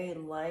a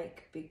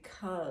like,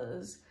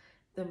 because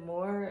the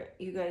more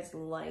you guys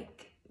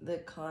like the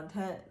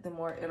content, the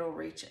more it'll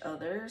reach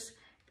others.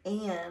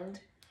 And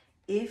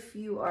if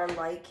you are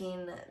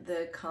liking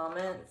the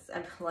comments,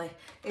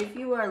 if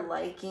you are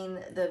liking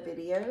the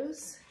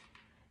videos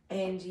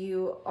and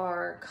you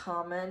are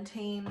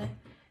commenting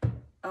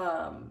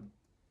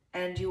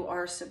and you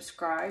are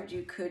subscribed,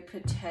 you could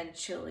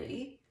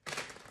potentially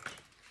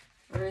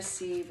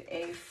receive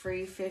a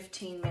free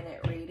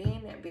 15-minute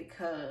reading,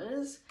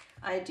 because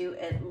I do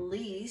at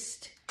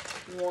least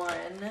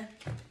one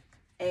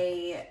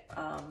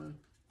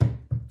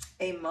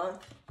a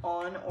month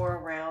on or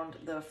around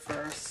the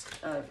first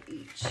of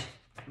each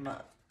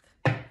month.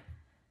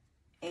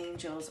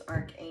 Angels,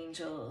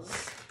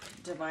 archangels,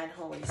 divine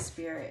Holy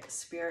Spirit,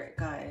 spirit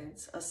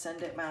guides,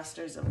 ascended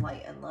masters of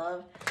light and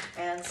love,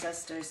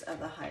 ancestors of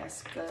the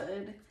highest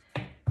good.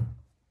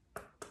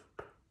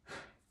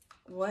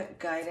 What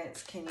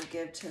guidance can you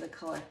give to the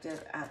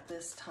collective at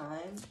this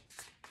time?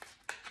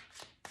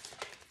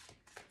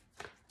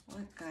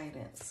 What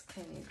guidance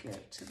can you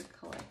give to the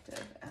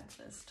collective at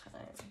this time?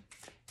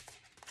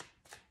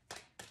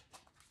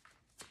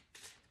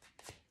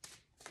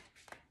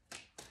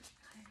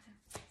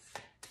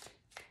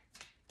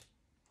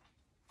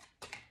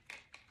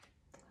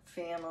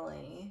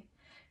 Family.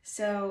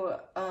 So,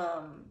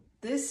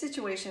 this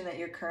situation that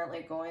you're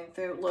currently going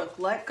through, look,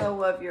 let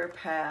go of your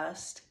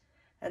past.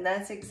 And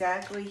that's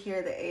exactly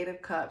here, the Eight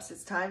of Cups.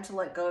 It's time to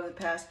let go of the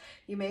past.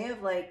 You may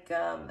have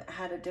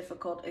had a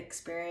difficult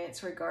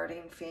experience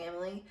regarding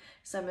family.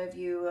 Some of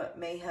you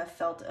may have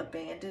felt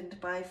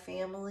abandoned by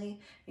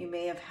family. You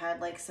may have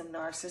had like some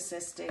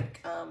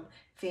narcissistic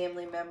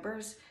family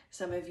members.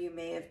 Some of you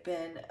may have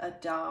been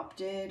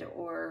adopted,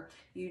 or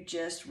you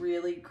just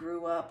really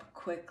grew up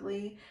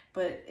quickly,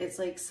 but it's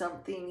like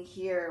something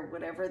here,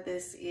 whatever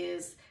this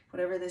is,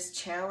 whatever this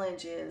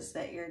challenge is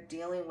that you're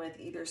dealing with,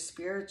 either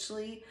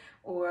spiritually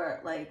or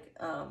like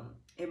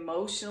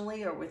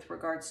emotionally, or with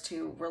regards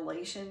to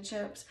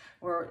relationships,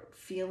 or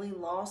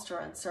feeling lost or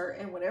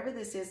uncertain, whatever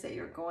this is that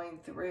you're going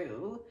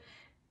through,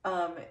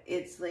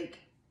 it's like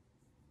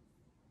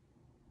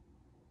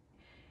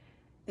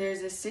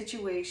there's a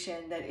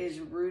situation that is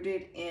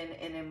rooted in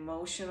an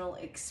emotional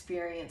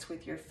experience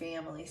with your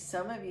family.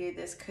 Some of you,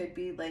 this could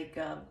be like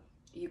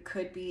you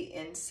could be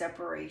in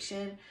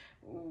separation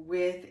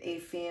with a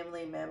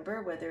family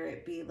member, whether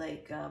it be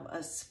like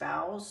a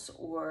spouse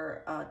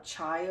or a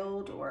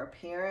child or a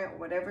parent,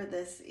 whatever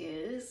this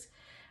is.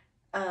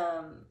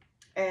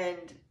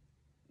 And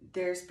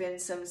there's been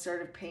some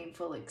sort of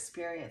painful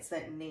experience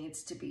that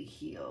needs to be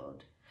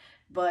healed.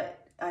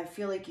 But I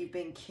feel like you've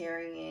been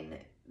carrying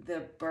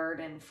the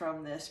burden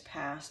from this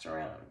past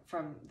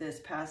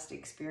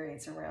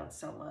experience around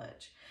so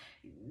much.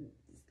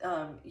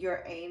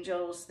 Your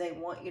angels, they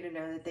want you to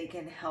know that they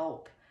can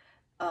help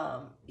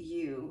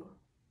you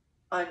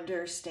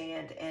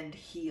understand and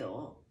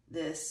heal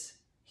this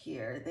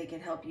here. They can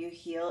help you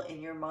heal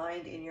in your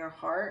mind, in your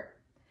heart.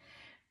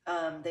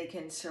 They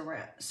can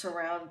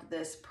surround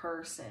this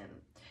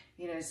person,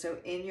 you know, so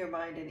in your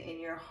mind and in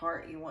your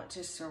heart, you want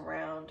to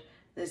surround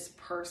this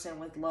person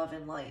with love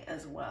and light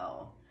as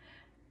well.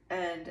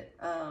 And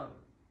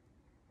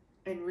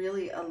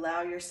really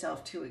allow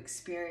yourself to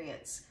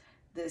experience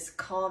this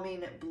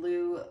calming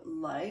blue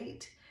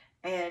light,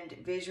 and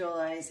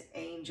visualize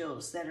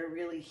angels that are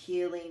really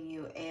healing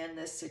you and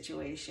this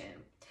situation.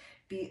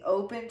 Be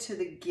open to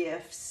the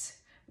gifts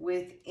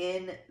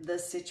within the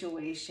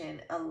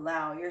situation.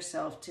 Allow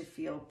yourself to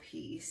feel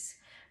peace,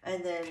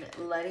 and then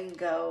letting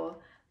go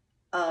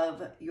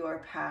of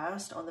your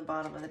past on the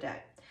bottom of the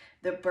deck.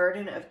 The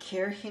burden of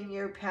carrying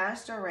your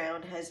past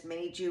around has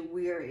made you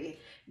weary.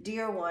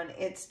 Dear one,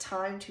 it's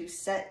time to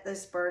set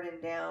this burden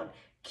down.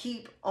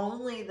 Keep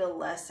only the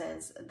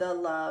lessons, the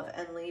love,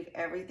 and leave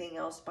everything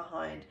else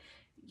behind.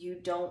 You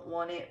don't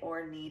want it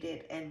or need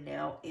it, and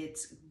now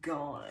it's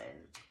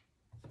gone.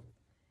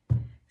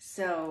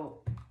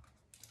 So,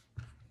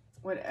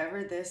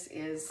 whatever this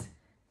is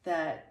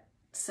that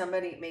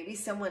somebody, maybe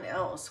someone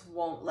else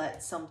won't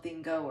let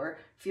something go, or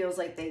feels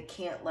like they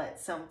can't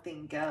let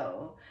something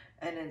go.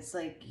 And it's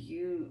like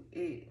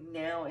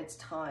now it's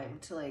time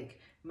to like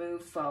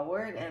move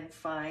forward and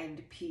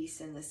find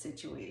peace in the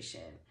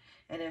situation.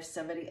 And if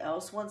somebody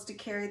else wants to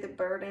carry the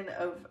burden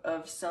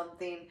of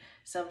something,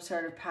 some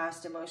sort of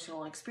past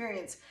emotional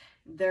experience,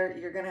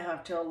 you're going to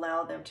have to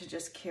allow them to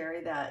just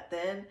carry that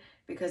then,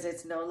 because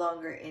it's no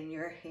longer in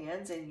your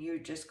hands, and you're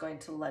just going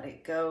to let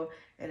it go.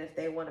 And if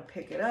they want to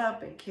pick it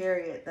up and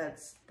carry it,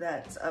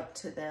 that's up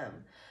to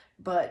them.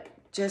 But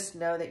just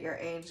know that your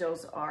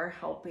angels are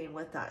helping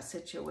with that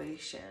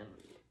situation.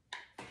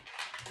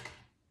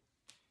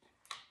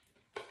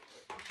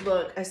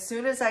 Look, as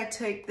soon as I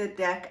take the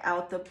deck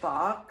out the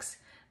box,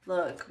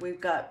 look, we've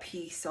got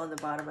peace on the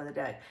bottom of the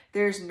deck.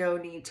 There's no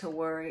need to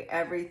worry.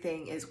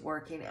 Everything is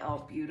working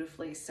out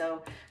beautifully.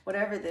 So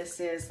whatever this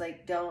is,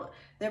 like,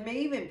 there may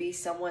even be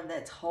someone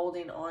that's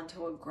holding on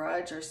to a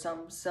grudge or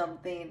some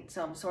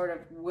sort of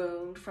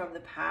wound from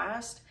the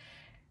past.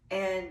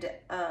 And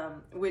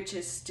which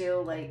is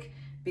still like,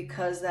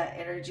 because that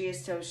energy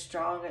is so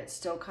strong, it's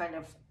still kind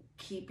of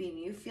keeping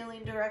you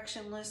feeling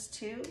directionless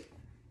too.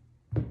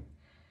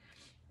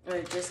 Or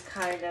just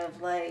kind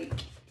of like,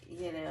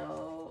 you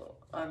know,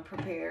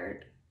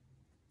 unprepared.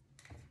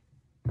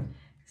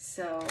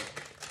 So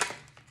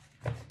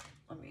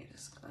let me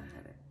just go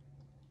ahead and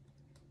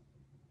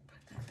put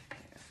that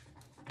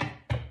there.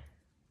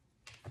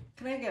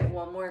 Can I get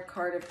one more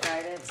card of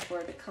guidance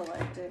for the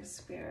collective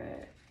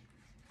spirit?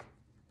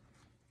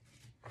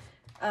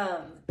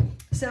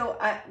 So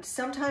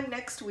sometime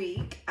next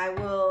week, I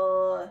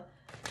will,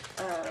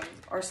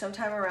 or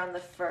sometime around the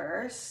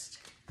 1st,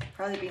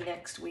 probably be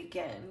next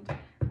weekend,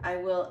 I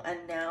will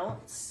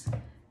announce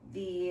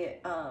the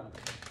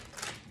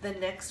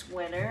next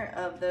winner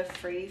of the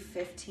free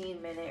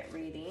 15-minute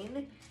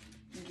reading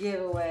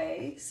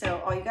giveaway.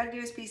 So all you got to do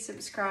is be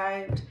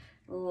subscribed,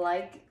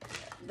 like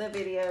the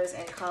videos,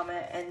 and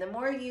comment. And the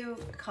more you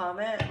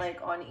comment, like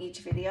on each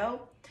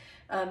video,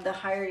 the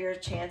higher your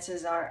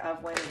chances are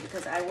of winning,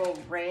 because I will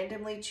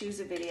randomly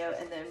choose a video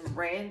and then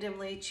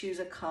randomly choose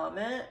a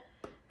comment.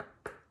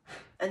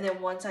 And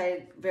then once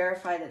I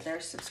verify that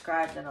they're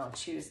subscribed, then I'll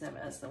choose them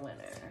as the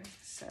winner.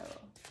 So,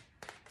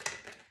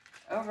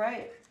 all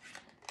right.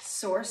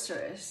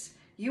 Sorceress.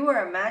 You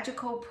are a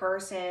magical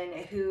person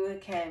who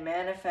can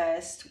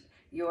manifest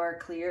your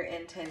clear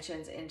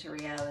intentions into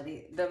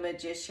reality. The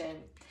Magician.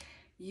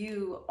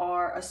 You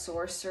are a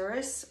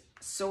sorceress.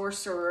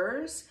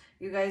 Sorcerers.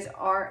 You guys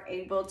are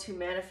able to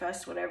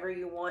manifest whatever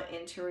you want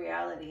into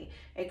reality.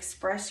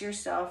 Express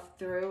yourself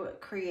through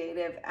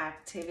creative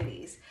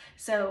activities.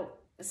 So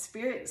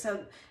Spirit,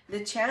 so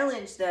the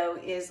challenge though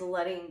is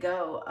letting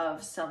go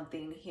of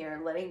something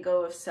here, letting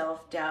go of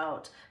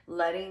self-doubt,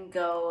 letting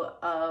go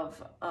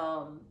of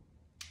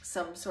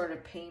some sort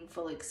of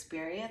painful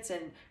experience.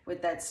 And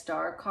with that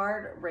star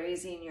card,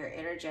 raising your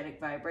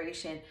energetic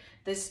vibration,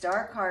 the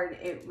star card,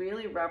 it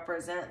really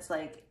represents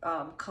like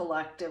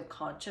collective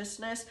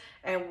consciousness,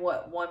 and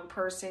what one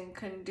person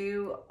can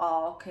do,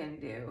 all can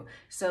do.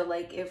 So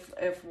like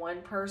if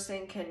one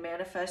person can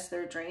manifest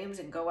their dreams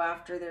and go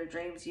after their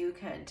dreams, you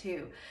can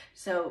too.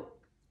 So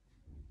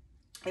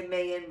it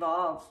may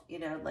involve, you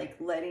know, like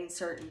letting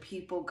certain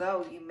people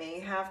go. You may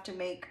have to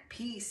make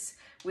peace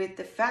with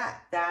the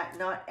fact that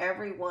not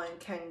everyone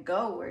can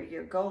go where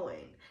you're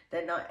going,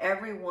 that not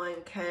everyone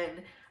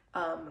can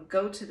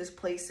go to this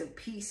place of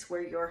peace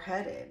where you're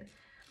headed.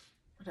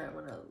 And I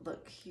want to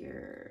look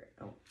here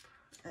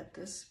at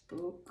this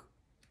book.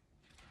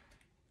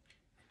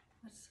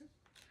 Let's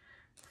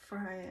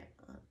fry it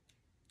up.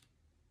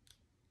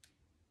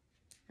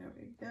 There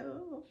we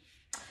go.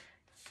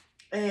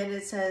 And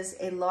it says,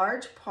 a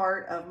large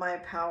part of my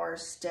power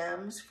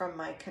stems from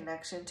my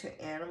connection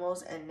to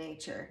animals and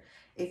nature.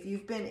 If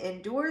you've been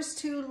indoors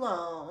too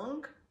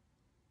long,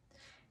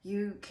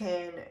 you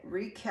can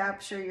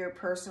recapture your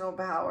personal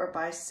power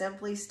by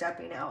simply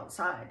stepping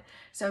outside.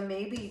 So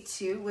maybe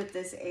too, with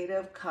this 8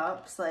 of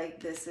Cups, like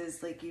this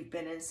is like you've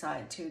been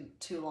inside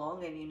too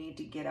long and you need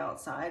to get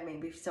outside.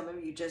 Maybe some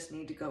of you just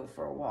need to go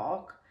for a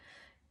walk.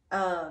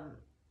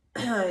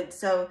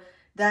 So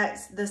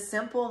that's the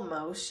simple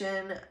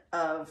motion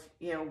of,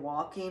 you know,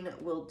 walking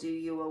will do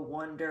you a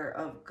wonder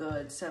of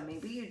good. So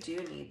maybe you do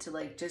need to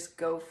like just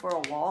go for a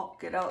walk,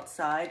 get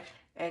outside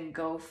and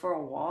go for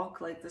a walk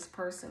like this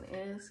person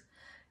is.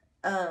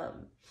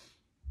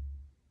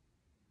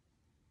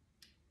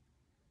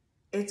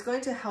 It's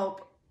going to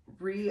help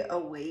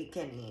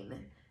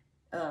reawakening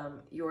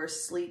your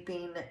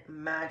sleeping,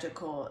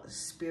 magical,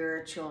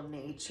 spiritual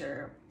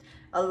nature.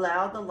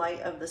 Allow the light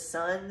of the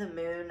sun, the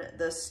moon,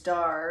 the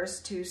stars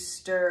to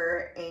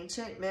stir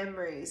ancient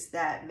memories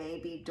that may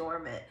be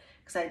dormant.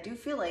 Because I do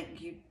feel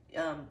like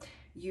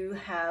you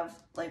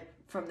have, like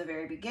from the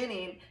very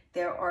beginning,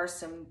 there are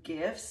some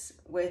gifts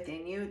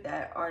within you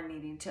that are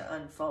needing to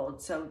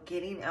unfold. So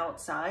getting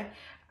outside,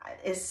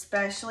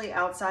 especially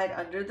outside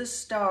under the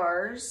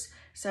stars.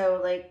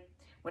 So like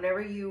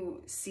whenever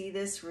you see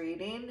this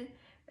reading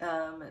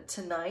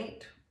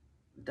tonight,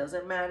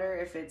 doesn't matter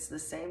if it's the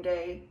same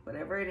day,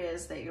 whatever it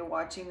is that you're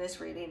watching this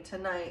reading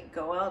tonight,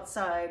 go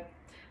outside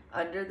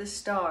under the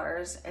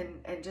stars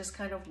and just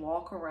kind of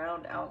walk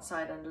around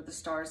outside under the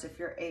stars if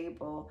you're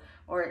able,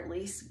 or at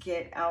least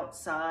get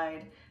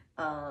outside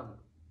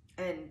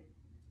and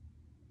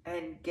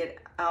get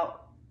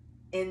out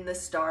in the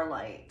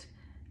starlight.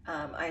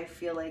 I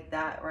feel like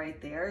that right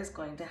there is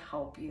going to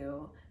help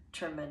you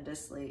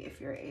tremendously.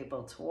 If you're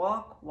able to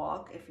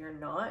walk. If you're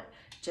not,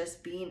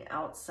 just being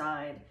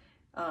outside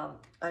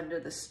under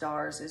the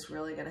stars is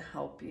really going to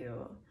help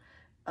you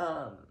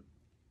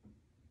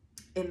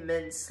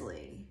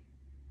immensely.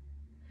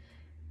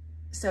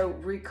 So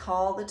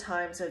recall the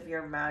times of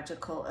your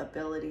magical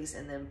abilities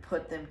and then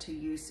put them to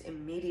use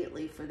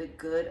immediately for the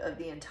good of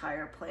the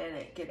entire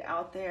planet. Get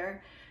out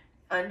there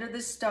under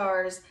the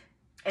stars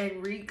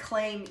and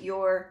reclaim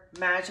your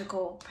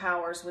magical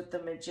powers with the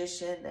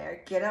Magician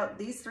there. Get out.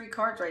 These 3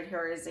 cards right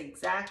here is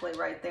exactly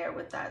right there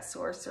with that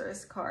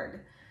Sorceress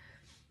card.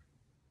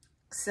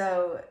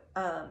 So,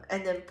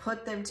 and then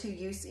put them to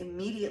use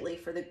immediately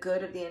for the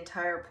good of the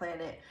entire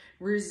planet.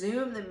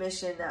 Resume the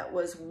mission that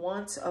was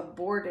once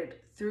aborted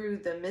through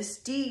the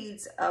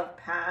misdeeds of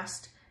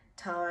past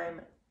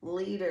time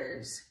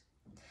leaders.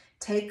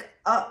 Take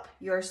up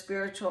your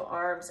spiritual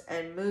arms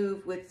and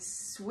move with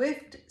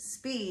swift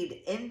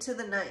speed into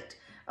the night,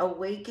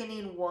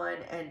 awakening one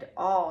and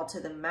all to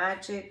the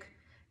magic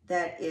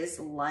that is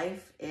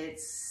life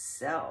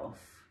itself.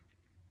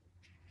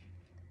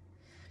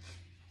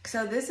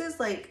 So this is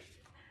like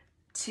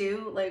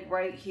like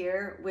right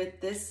here with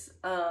this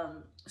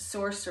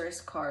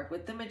Sorceress card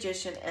with the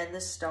Magician and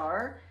the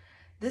Star.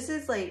 This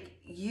is like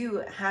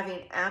you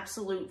having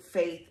absolute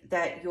faith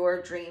that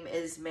your dream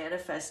is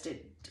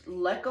manifested.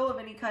 Let go of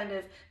any kind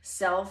of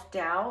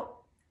self-doubt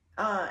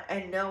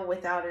and know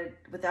without a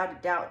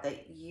doubt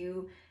that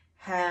you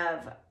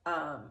have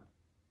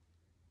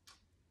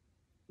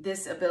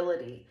this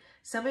ability.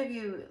 Some of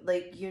you,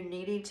 like, you're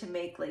needing to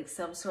make like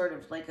some sort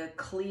of like a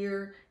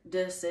clear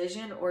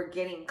decision or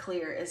getting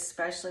clear,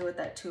 especially with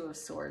that 2 of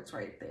Swords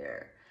right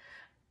there.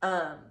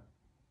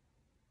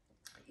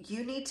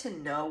 You need to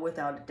know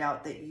without a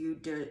doubt that you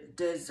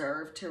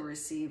deserve to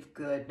receive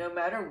good, no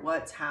matter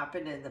what's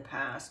happened in the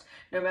past,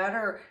 no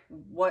matter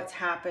what's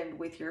happened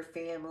with your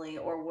family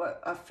or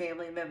what a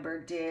family member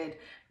did.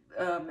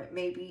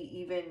 Maybe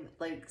even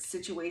like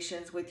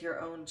situations with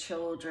your own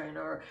children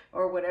or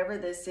whatever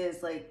this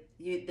is, like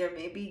there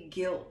may be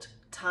guilt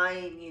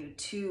tying you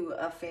to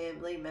a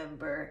family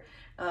member,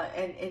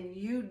 and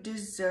you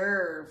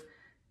deserve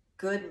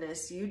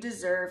goodness, you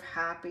deserve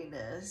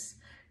happiness.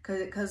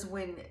 Because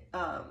when,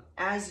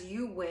 as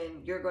you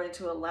win, you're going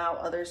to allow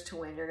others to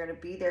win. You're going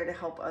to be there to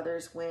help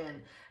others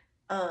win.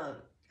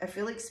 I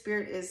feel like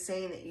Spirit is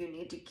saying that you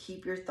need to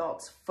keep your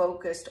thoughts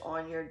focused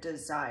on your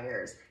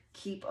desires.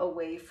 Keep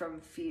away from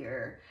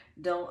fear.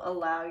 Don't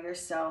allow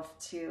yourself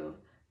to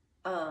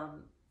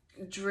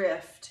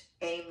drift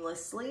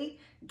aimlessly.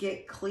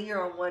 Get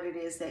clear on what it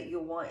is that you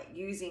want,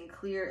 using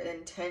clear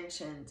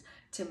intentions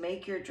to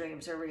make your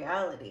dreams a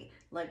reality.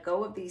 Let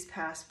go of these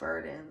past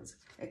burdens.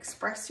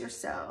 Express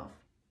yourself.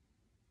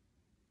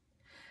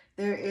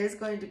 There is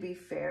going to be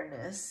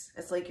fairness.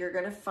 It's like you're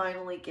going to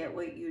finally get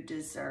what you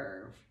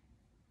deserve.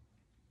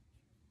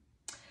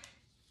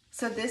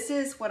 So this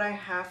is what I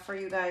have for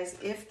you guys.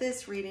 If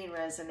this reading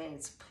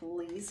resonates,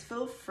 please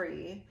feel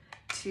free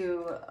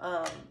to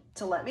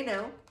let me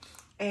know.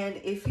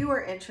 And if you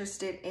are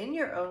interested in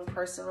your own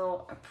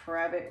personal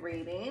private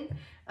reading,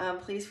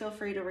 please feel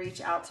free to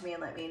reach out to me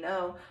and let me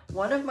know.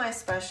 One of my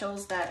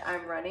specials that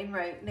I'm running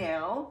right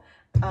now,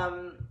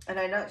 and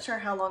I'm not sure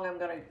how long I'm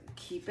going to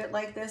keep it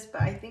like this,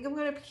 but I think I'm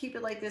going to keep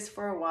it like this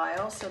for a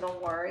while, so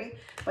don't worry.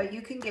 But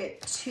you can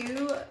get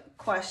 2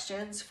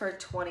 questions for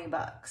 20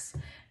 bucks.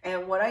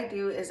 And what I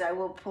do is I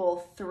will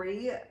pull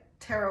 3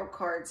 tarot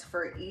cards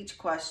for each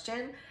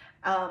question,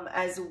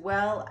 as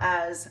well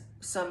as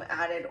some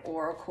added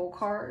oracle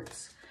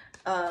cards.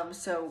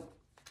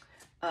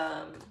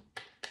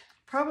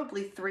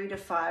 Probably 3 to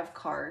 5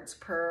 cards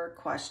per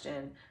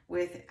question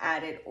with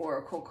added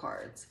oracle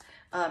cards.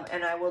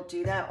 And I will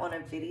do that on a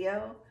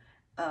video.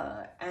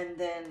 And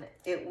then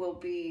it will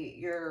be,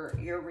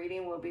 your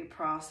reading will be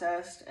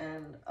processed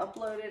and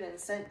uploaded and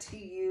sent to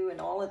you and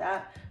all of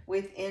that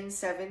within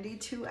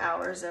 72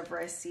 hours of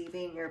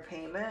receiving your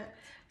payment.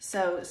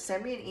 So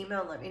send me an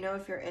email and let me know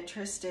if you're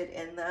interested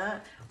in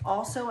that.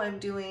 Also, I'm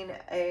doing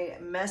a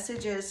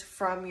messages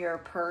from your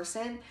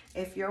person.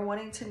 If you're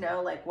wanting to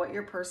know like what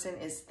your person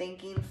is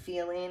thinking,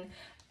 feeling,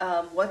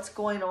 what's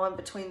going on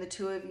between the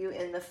 2 of you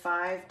in the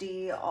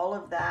 5D, all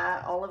of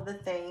that, all of the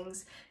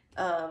things.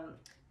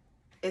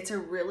 It's a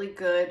really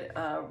good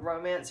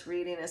romance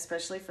reading,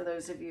 especially for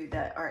those of you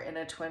that are in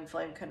a twin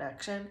flame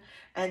connection.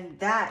 And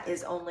that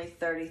is only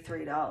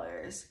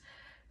 $33.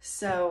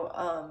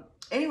 So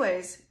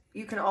anyways,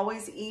 you can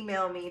always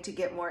email me to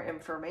get more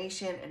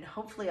information, and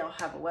hopefully I'll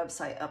have a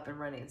website up and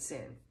running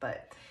soon.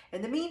 But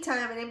in the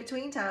meantime and in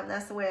between time,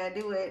 that's the way I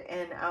do it.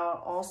 And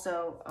I'll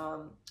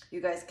also, you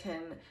guys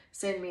can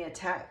send me a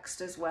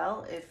text as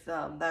well if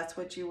that's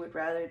what you would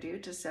rather do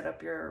to set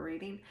up your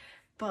reading.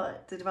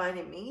 But the divine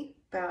in me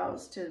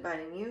bows to the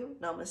divine in you.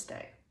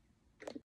 Namaste.